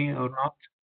hear me or not.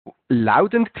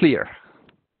 Loud and clear.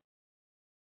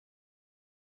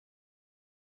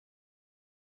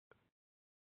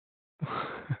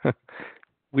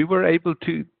 We were able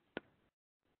to.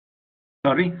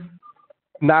 Sorry?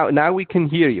 Now we can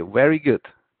hear you. Very good.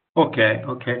 Okay.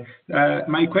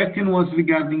 My question was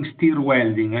regarding stir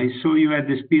welding. I saw you had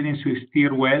experience with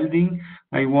stir welding.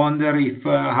 I wonder if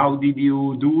how did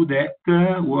you do that?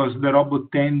 Was the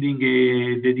robot tending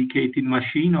a dedicated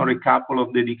machine or a couple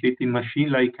of dedicated machine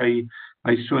like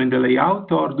I saw in the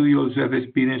layout, or do you also have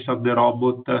experience of the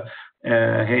robot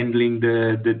handling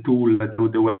the tool,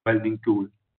 the welding tool?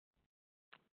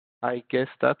 I guess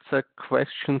that's a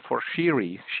question for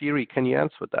Shiri. Shiri, can you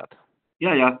answer that?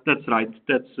 Yeah, that's right.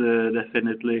 That's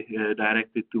definitely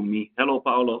directed to me. Hello,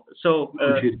 Paolo. So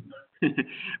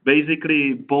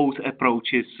basically, both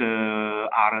approaches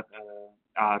are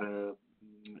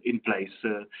in place.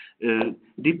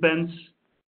 Depends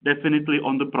definitely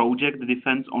on the project.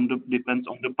 Depends on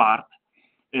the part.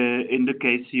 In the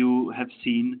case you have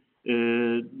seen,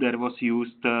 there was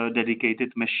used a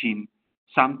dedicated machine.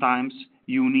 Sometimes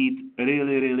you need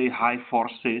really high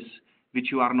forces which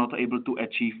you are not able to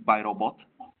achieve by robot.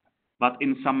 But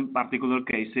in some particular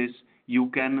cases, you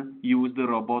can use the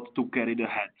robot to carry the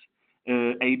head.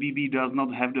 ABB does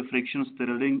not have the friction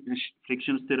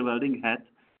stir welding head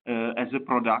as a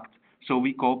product, so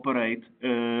we cooperate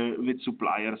with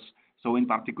suppliers. So in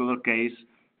particular case,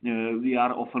 we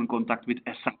are often in contact with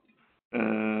ESAB,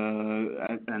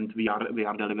 and we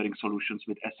are delivering solutions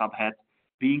with ESAB head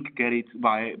being carried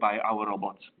by our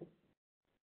robots.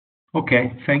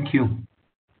 Okay, thank you.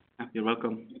 You're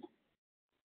welcome.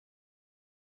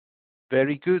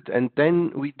 Very good. And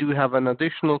then we do have an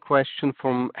additional question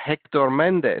from Hector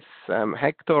Mendez.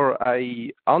 Hector,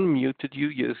 I unmuted you.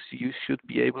 Yes, you should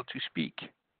be able to speak.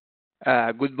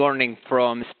 Good morning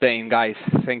from Spain, guys.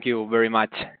 Thank you very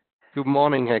much. Good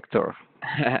morning, Hector.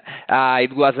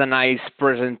 It was a nice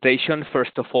presentation,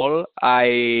 first of all. I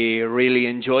really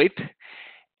enjoyed.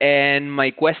 And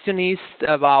my question is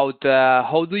about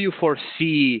how do you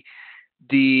foresee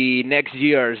the next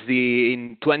years,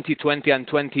 in 2020 and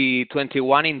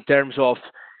 2021, in terms of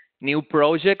new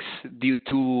projects due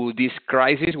to this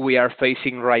crisis we are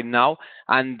facing right now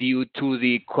and due to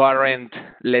the current,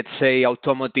 let's say,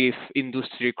 automotive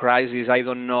industry crisis? I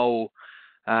don't know,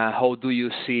 how do you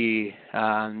see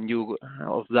you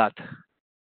of that?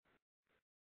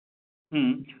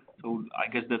 So I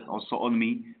guess that's also on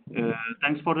me.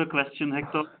 Thanks for the question,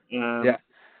 Hector. Yeah.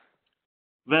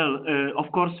 Well,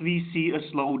 of course, we see a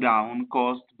slowdown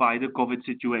caused by the COVID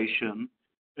situation.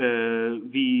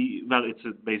 It's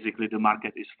basically the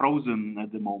market is frozen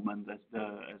at the moment as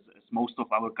most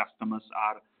of our customers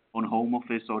are on home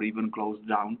office or even closed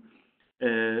down.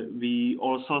 We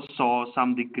also saw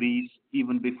some decrease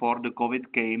even before the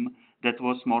COVID came that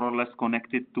was more or less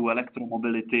connected to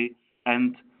electromobility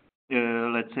and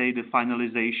let's say the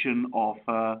finalization of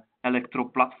electro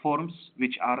platforms,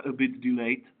 which are a bit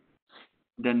delayed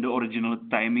than the original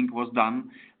timing was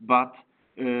done. But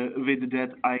with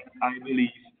that, I believe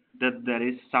that there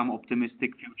is some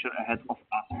optimistic future ahead of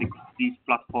us because these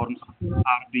platforms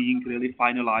are being really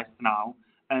finalized now,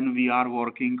 and we are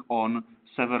working on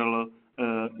several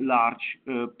large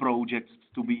projects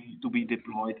to be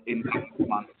deployed in coming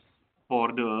months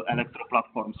for the electro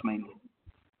platforms mainly.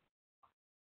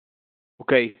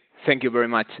 Okay, thank you very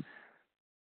much.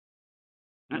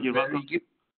 You're welcome.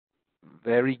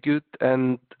 Very good.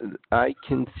 And I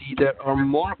can see there are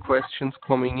more questions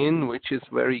coming in, which is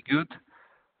very good.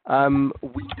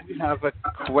 We do have a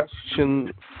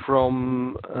question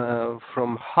from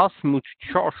Hasmut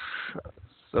Josh.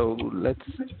 So let's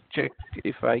check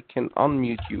if I can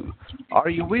unmute you. Are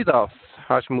you with us,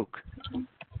 Hasmut?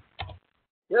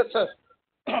 Yes, sir.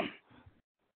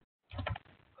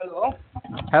 Hello.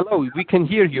 Hello, we can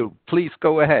hear you. Please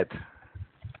go ahead.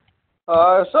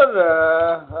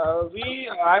 Sir,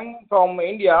 I'm from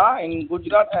India in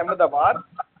Gujarat, Ahmedabad.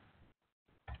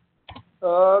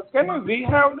 Can we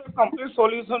have the complete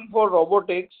solution for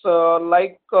robotics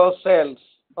like cells?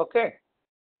 Okay.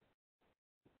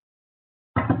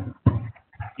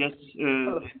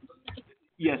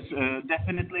 Yes,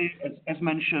 definitely. As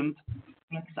mentioned,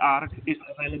 FlexArc is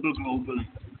available globally.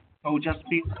 So just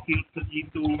feel free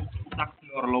to contact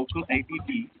your local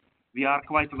ABB. We are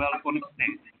quite well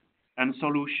connected, and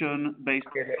solution based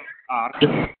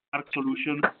on ARC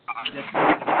solution are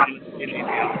definitely in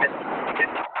India.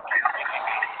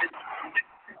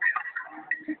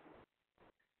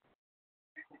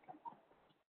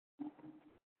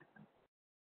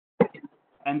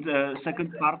 And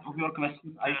second part of your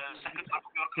question,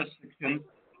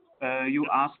 you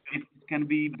asked if it can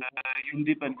be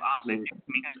independently,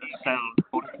 cell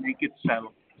or naked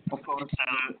cell. Of course,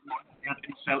 that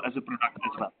is cell as a product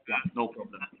as well. No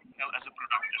problem. Cell as a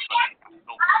product as well.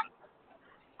 No problem.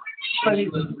 เ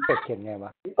ขียนไงว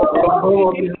ะ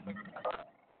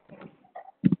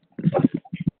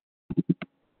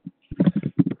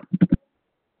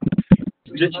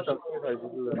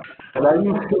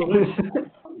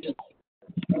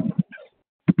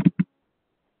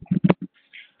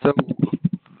So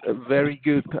very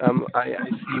good. I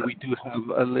see we do have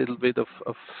a little bit of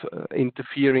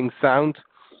interfering sound,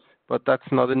 but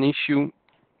that's not an issue.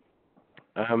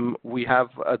 We have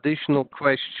additional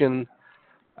question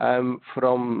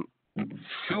from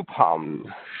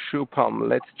Shubham. Shubham,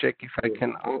 let's check if I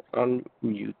can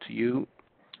unmute you.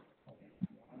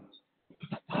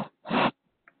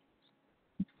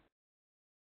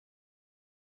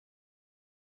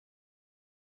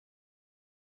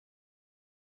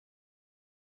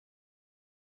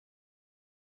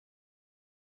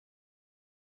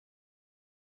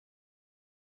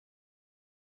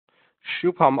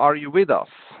 Shubham, are you with us?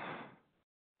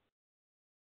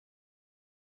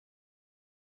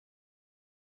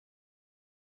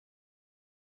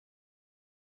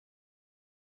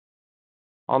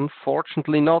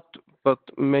 Unfortunately not, but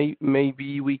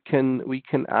maybe we can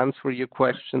answer your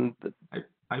question.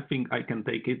 I think I can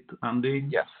take it, Andy.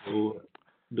 Yes. So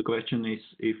the question is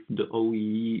if the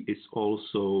OEE is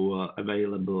also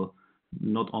available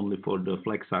not only for the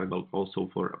FlexArc but also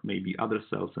for maybe other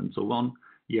cells and so on.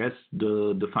 Yes,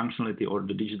 the functionality or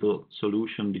the digital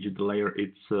solution, digital layer,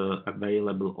 it's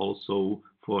available also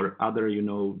for other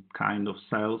kind of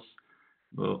cells.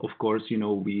 Of course,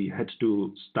 we had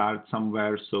to start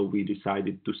somewhere, so we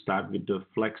decided to start with the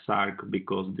FlexArc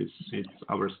because this is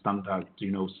our standard,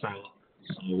 cell.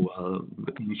 So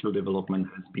the initial development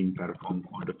has been performed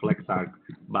for the FlexArc,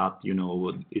 but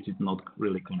it is not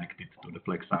really connected to the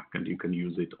FlexArc, and you can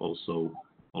use it also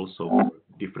for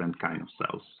different kind of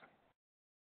cells.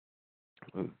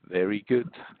 Very good.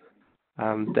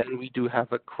 Then we do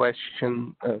have a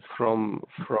question from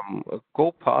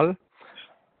Gopal.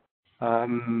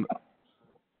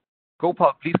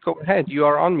 Gopal, please go ahead. You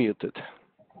are unmuted.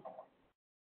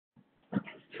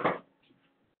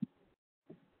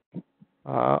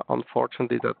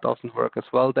 Unfortunately, that doesn't work as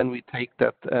well. Then we take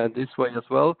that this way as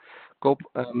well.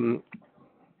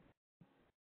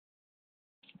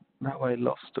 Now I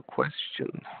lost the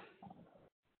question.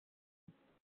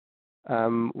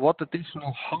 What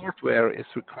additional hardware is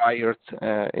required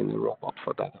in a robot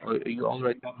for that? You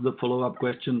already have the follow-up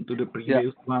question to the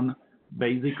previous one.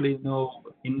 Basically,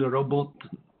 in the robot,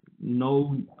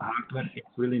 no hardware is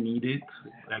really needed,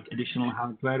 like additional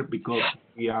hardware, because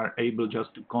we are able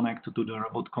just to connect to the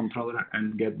robot controller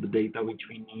and get the data which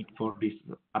we need for these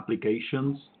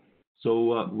applications.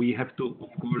 So we have to, of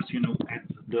course, add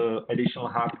the additional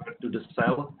hardware to the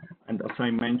cell. And as I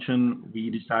mentioned, we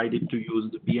decided to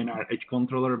use the BNR edge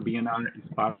controller. BNR is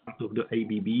part of the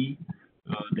ABB.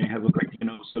 They have a great,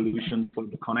 solution for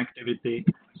the connectivity.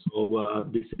 So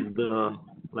this is the,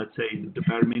 let's say, the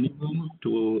bare minimum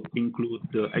to include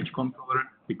the edge controller,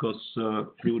 because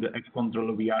through the edge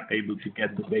controller we are able to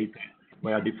get the data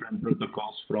via different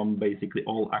protocols from basically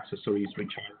all accessories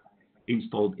which are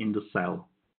installed in the cell.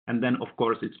 And then, of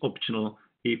course, it's optional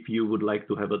if you would like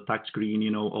to have a touch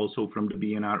screen, also from the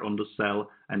BNR on the cell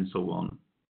and so on.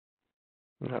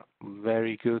 Yeah,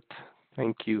 very good.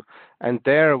 Thank you. And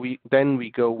there we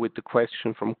go with the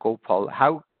question from Gopal.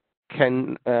 How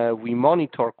can we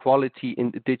monitor quality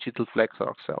in the digital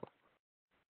FlexArc cell?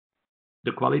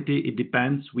 The quality, it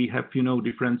depends. We have,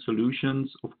 different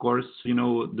solutions. Of course,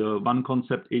 the one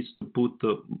concept is to put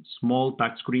a small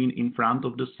touch screen in front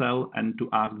of the cell and to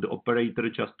ask the operator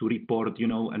just to report,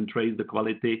 and trace the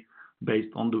quality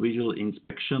based on the visual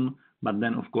inspection. But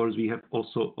then, of course, we have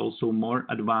also more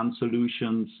advanced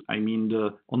solutions. I mean,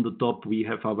 on the top, we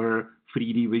have our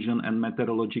 3D vision and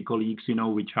meteorology colleagues,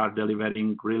 which are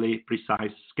delivering really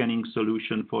precise scanning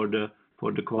solution for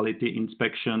the quality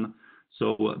inspection.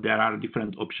 So there are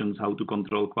different options how to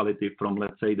control quality from,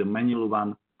 let's say, the manual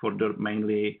one for the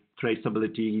mainly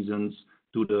traceability reasons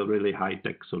to the really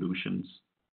high-tech solutions.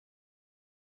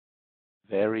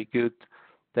 Very good.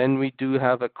 Then we do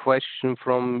have a question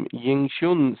from Ying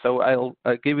Shun. So I'll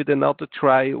give it another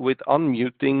try with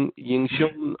unmuting. Ying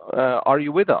Shun, are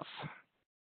you with us?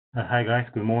 Hi guys,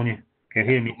 good morning. Can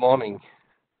you hear me? Good morning.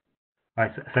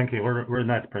 Hi, thank you. Very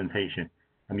nice presentation.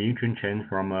 I'm Ying Chun Chen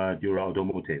from Dura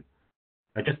Automotive.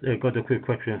 I just got a quick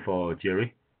question for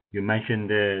Jerry. You mentioned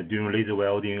during laser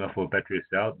welding for battery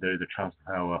cell, there is a chance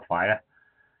to have a fire.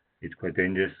 It's quite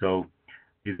dangerous. So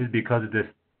is it because the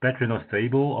battery not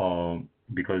stable, or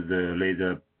because the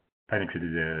laser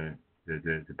penetrated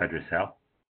the battery cell?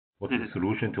 What's the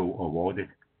solution to avoid it?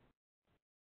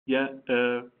 Yeah,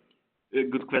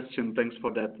 Good question. Thanks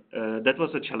for that. That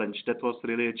was a challenge. That was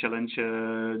really a challenge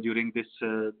during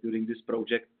this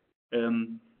project.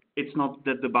 It's not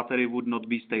that the battery would not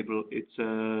be stable. It's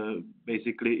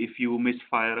basically if you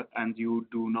misfire and you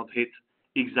do not hit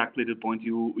exactly the point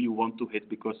you want to hit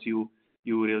because you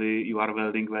are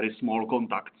welding very small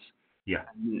contacts. Yeah.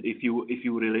 If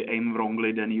you really aim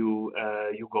wrongly, then you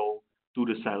go to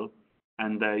the cell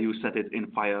and you set it in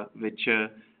fire, which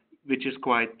is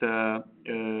quite a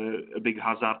big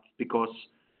hazard because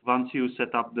once you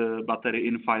set up the battery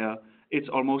in fire, it's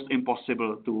almost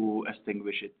impossible to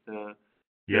extinguish it.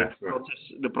 Yeah.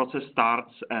 The process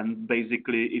starts, and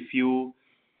basically, if you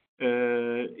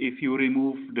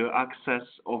remove the access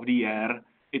of the air,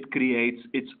 it creates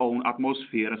its own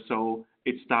atmosphere, so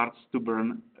it starts to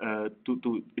burn.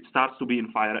 It starts to be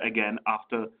in fire again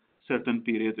after certain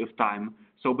period of time.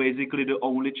 So basically, the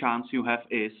only chance you have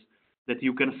is that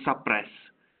you can suppress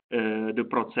the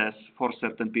process for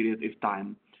certain period of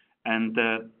time. And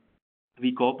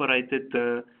we cooperated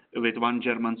with one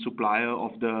German supplier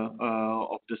of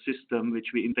the system,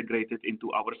 which we integrated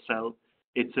into our cell.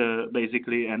 It's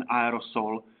basically an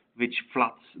aerosol which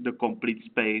floods the complete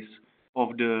space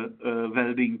of the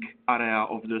welding area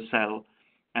of the cell,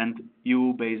 and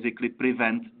you basically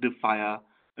prevent the fire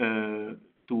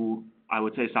to, I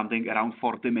would say, something around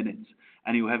 40 minutes.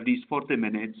 And you have these 40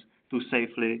 minutes to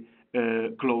safely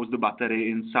close the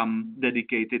battery in some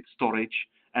dedicated storage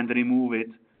and remove it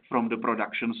from the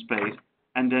production space.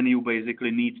 And then you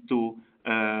basically need to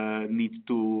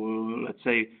let's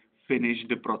say finish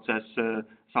the process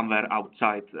somewhere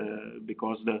outside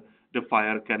because the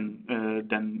fire can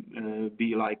then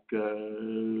be like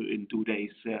in 2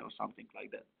 days or something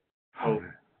like that. So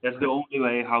that's the only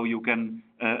way how you can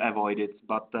avoid it.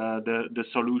 But the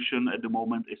solution at the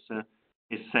moment is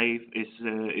safe, is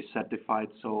certified.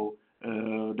 So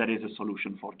there is a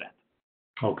solution for that.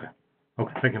 Okay.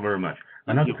 Okay. Thank you very much.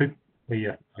 Another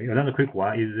quick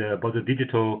one is about the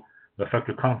digital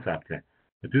factory concept.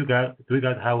 Do you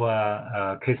guys have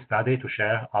a case study to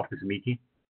share after this meeting?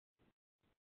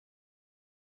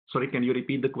 Sorry, can you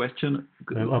repeat the question?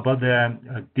 About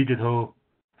the digital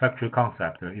factory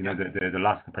concept, the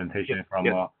last presentation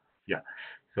from.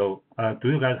 So, do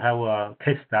you guys have a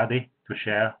case study to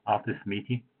share after this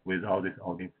meeting with all this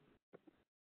audience?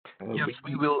 Yes,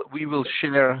 we will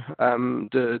share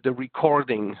the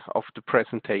recording of the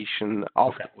presentation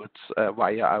afterwards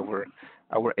via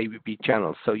our ABB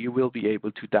channel, so you will be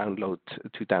able to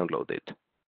download it.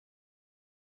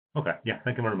 Okay. Yeah.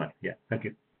 Thank you very much. Yeah. Thank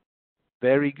you.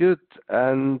 Very good.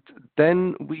 And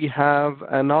then we have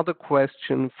another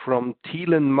question from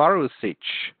Tilen Marusic.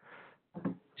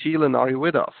 Tilen, are you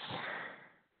with us?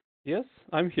 Yes,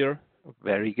 I'm here.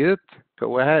 Very good.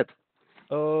 Go ahead.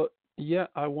 Yeah,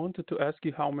 I wanted to ask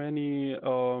you how many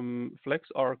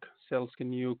FlexArc cells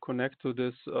can you connect to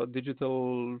this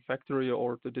digital factory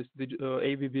or to this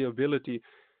ABB ability,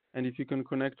 and if you can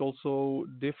connect also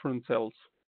different cells.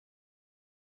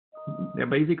 Yeah,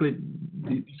 basically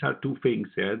these are two things.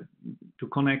 Yeah, to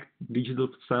connect digital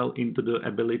cell into the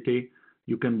ability,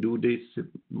 you can do this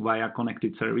via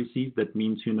connected services. That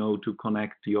means to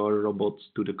connect your robots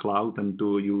to the cloud and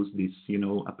to use these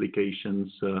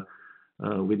applications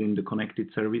within the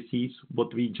connected services.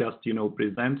 What we just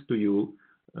present to you,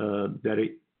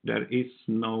 there is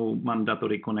no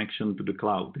mandatory connection to the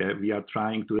cloud. We are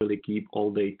trying to really keep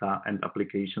all data and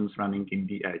applications running in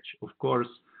the edge. Of course,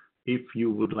 if you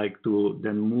would like to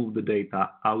then move the data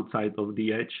outside of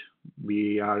the edge,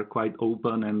 we are quite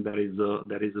open, and there is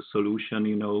a solution,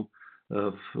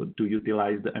 to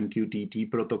utilize the MQTT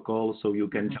protocol, so you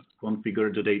can just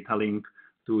configure the data link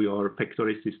to your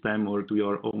factory system or to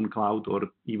your own cloud or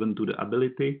even to the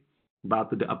ability, but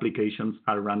the applications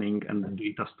are running and the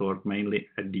data stored mainly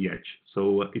at the edge.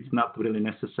 So it's not really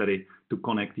necessary to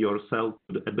connect yourself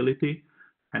to the ability.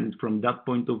 And from that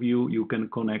point of view, you can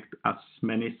connect as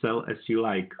many cells as you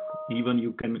like.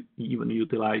 You can even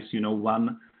utilize,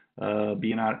 one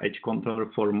BNR edge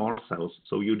controller for more cells.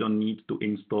 So you don't need to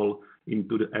install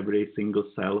into every single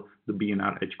cell the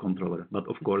BNR edge controller. But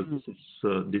of course,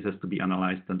 this has to be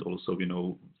analyzed and also,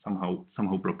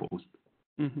 somehow proposed.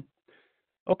 Mm-hmm.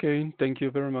 Okay, thank you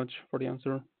very much for the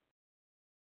answer.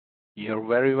 You're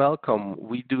very welcome.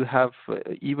 We do have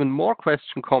even more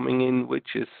questions coming in,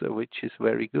 which is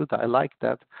very good. I like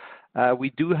that.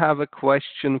 We do have a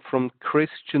question from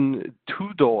Christian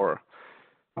Tudor.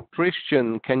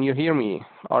 Christian, can you hear me?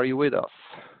 Are you with us?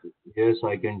 Yes,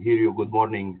 I can hear you. Good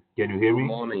morning. Can you hear me? Good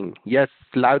morning. Yes,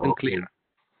 loud and clear.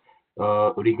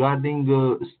 Regarding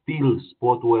steel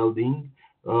spot welding,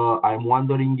 I'm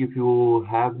wondering if you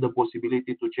have the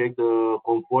possibility to check the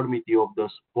conformity of the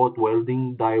spot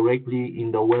welding directly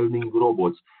in the welding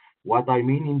robots. What I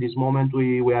mean, in this moment,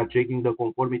 we are checking the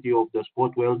conformity of the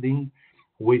spot welding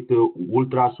with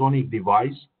ultrasonic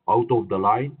device out of the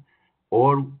line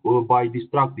or by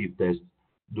destructive test.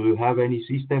 Do you have any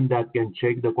system that can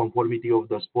check the conformity of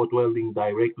the spot welding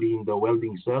directly in the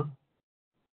welding cell?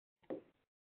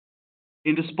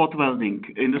 In the spot welding,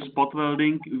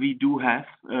 we do have,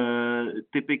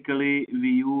 typically we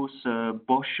use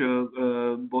Bosch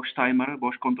timer,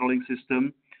 Bosch controlling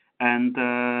system, and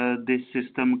this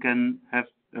system can have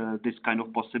this kind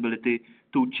of possibility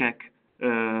to check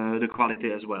the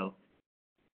quality as well.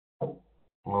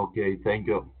 Okay, thank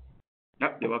you.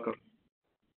 Yeah, you're welcome.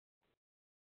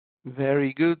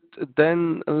 Very good.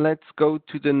 Then let's go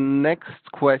to the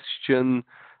next question.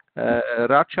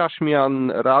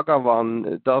 Rajashmian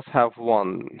Raghavan does have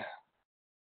one.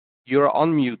 You're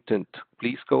unmuted.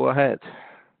 Please go ahead.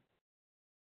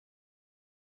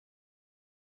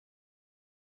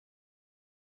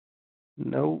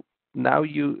 No, now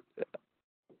you.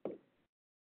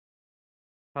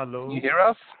 Hello. You hear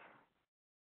us?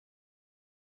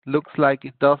 Looks like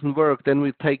it doesn't work. Then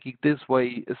we take it this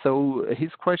way. So his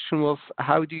question was,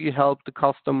 how do you help the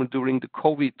customer during the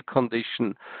COVID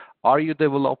condition? Are you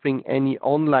developing any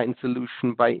online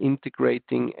solution by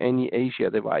integrating any Asia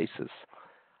devices?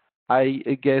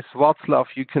 I guess, Václav,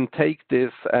 you can take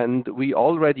this, and we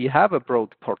already have a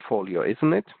broad portfolio,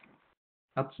 isn't it?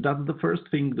 That's the first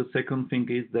thing. The second thing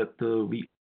is that we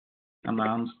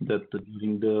announced that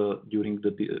during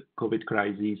the COVID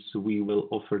crisis, we will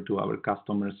offer to our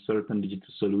customers certain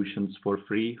digital solutions for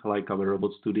free, like our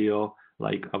robot studio,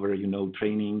 like our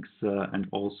trainings, and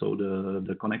also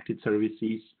the connected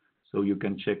services. So you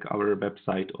can check our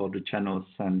website or the channels,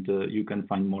 and you can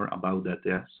find more about that.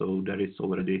 Yeah. So there is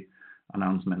already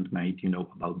announcement made,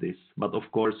 about this. But of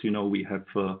course, we have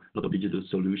a lot of digital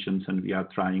solutions, and we are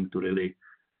trying to really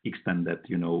extend that,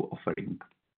 offering.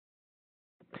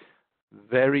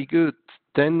 Very good.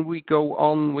 Then we go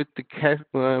on with the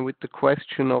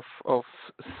question of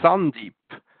Sandeep.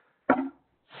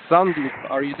 Sandeep,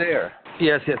 are you there?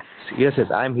 Yes.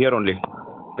 I'm here only.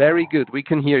 Very good. We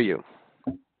can hear you.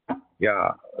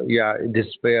 Yeah. This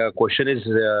question is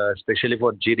especially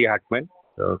for Jerry Hartman.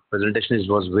 The presentation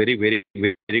was very, very,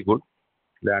 very good.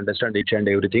 I understand each and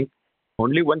everything.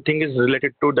 Only one thing is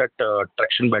related to that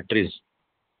traction batteries.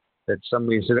 That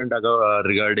some incident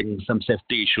regarding some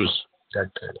safety issues. That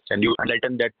can you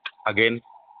enlighten that again?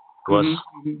 Because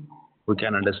we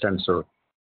can understand. So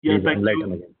yeah, please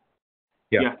enlighten again.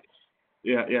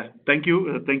 Yeah. Thank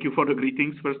you for the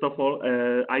greetings. First of all,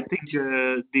 I think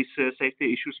these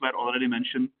safety issues were already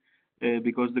mentioned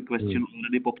because the question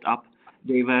already popped up.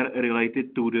 They were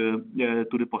related to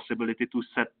the possibility to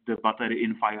set the battery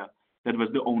in fire. That was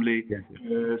the only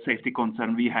safety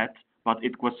concern we had, but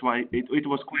it was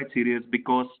quite serious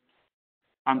because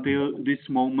until this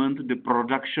moment the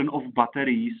production of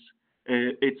batteries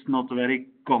it's not very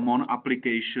common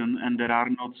application, and there are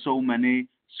not so many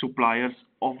suppliers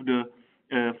of the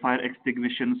fire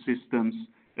extinguishing systems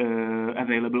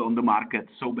available on the market.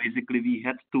 So basically we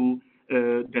had to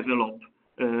develop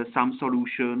some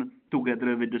solution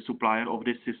together with the supplier of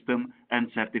this system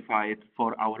and certify it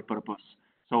for our purpose.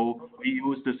 So we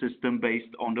use the system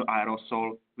based on the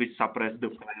aerosol which suppress the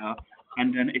fire,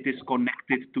 and then it is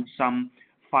connected to some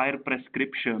fire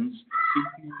prescriptions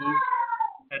if you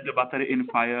set the battery in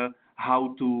fire,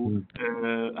 how to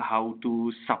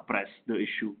suppress the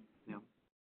issue.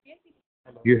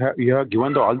 You have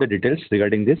given all the details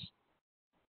regarding this.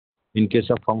 In case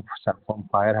of some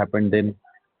fire happened, then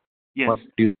yes.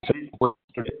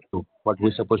 What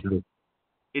we supposed to do?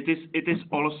 It is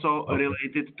also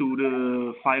related to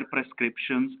the fire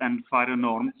prescriptions and fire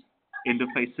norms in the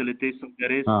facilities. So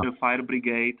there is a fire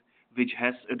brigade which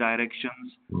has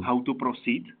directions how to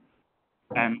proceed,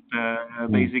 and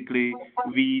basically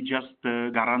we just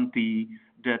guarantee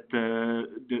that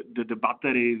the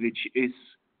battery which is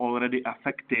already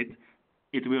affected,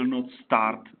 it will not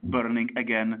start burning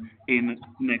again in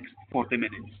next 40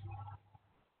 minutes.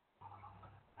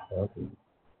 Okay.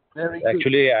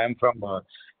 Actually, I am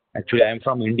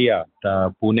from India,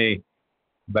 Pune,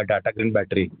 Data Green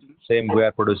Battery. Same, we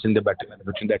are producing the battery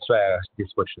manufacturing. That's why I asked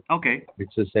this question. Okay.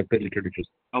 It's a safety related issues.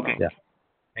 Okay. Yeah.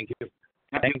 Thank you.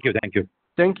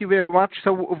 Thank you very much.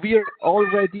 So we are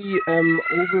already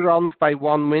overrun by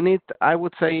 1 minute. I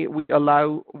would say we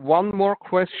allow one more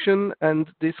question, and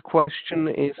this question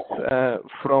is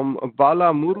from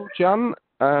Bala Murujan.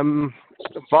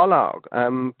 Bala,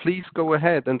 please go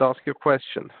ahead and ask your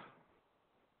question.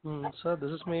 Sir,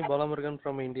 this is me, Bala Murugan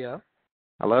from India.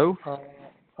 Hello?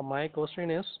 My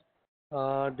question is,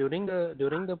 during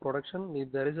the production,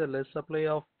 if there is a less supply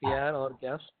of air or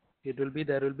gas, there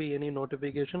will be any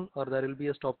notification or there will be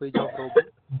a stoppage of robot?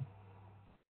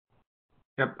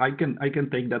 Yep, I can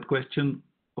take that question.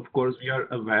 Of course, we are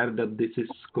aware that this is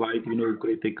quite,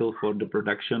 critical for the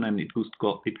production, and it could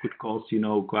cause,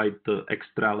 quite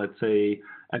extra, let's say,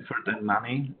 effort and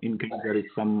money in case there is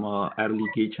some air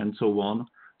leakage and so on.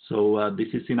 So this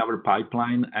is in our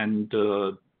pipeline, and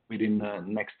within the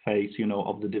next phase,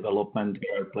 of the development, we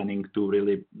are planning to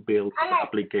really build an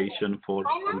application for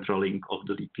controlling of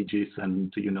the leakages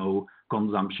and,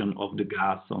 consumption of the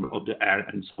gas or of the air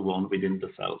and so on within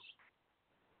the cells.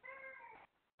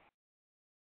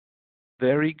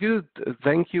 Very good.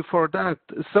 Thank you for that.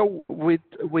 So with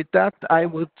that, I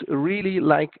would really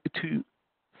like to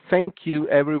thank you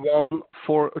everyone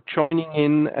for joining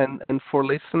in and for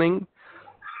listening.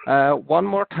 One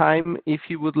more time, if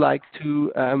you would like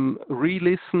to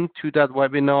re-listen to that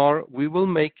webinar, we will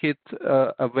make it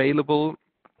available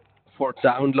for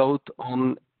download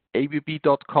on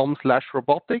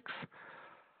abb.com/robotics.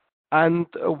 And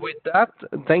with that,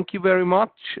 thank you very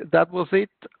much. That was it.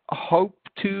 Hope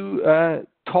to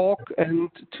talk and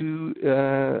to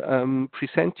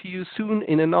present to you soon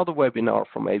in another webinar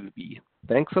from ABB.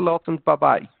 Thanks a lot and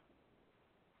bye-bye.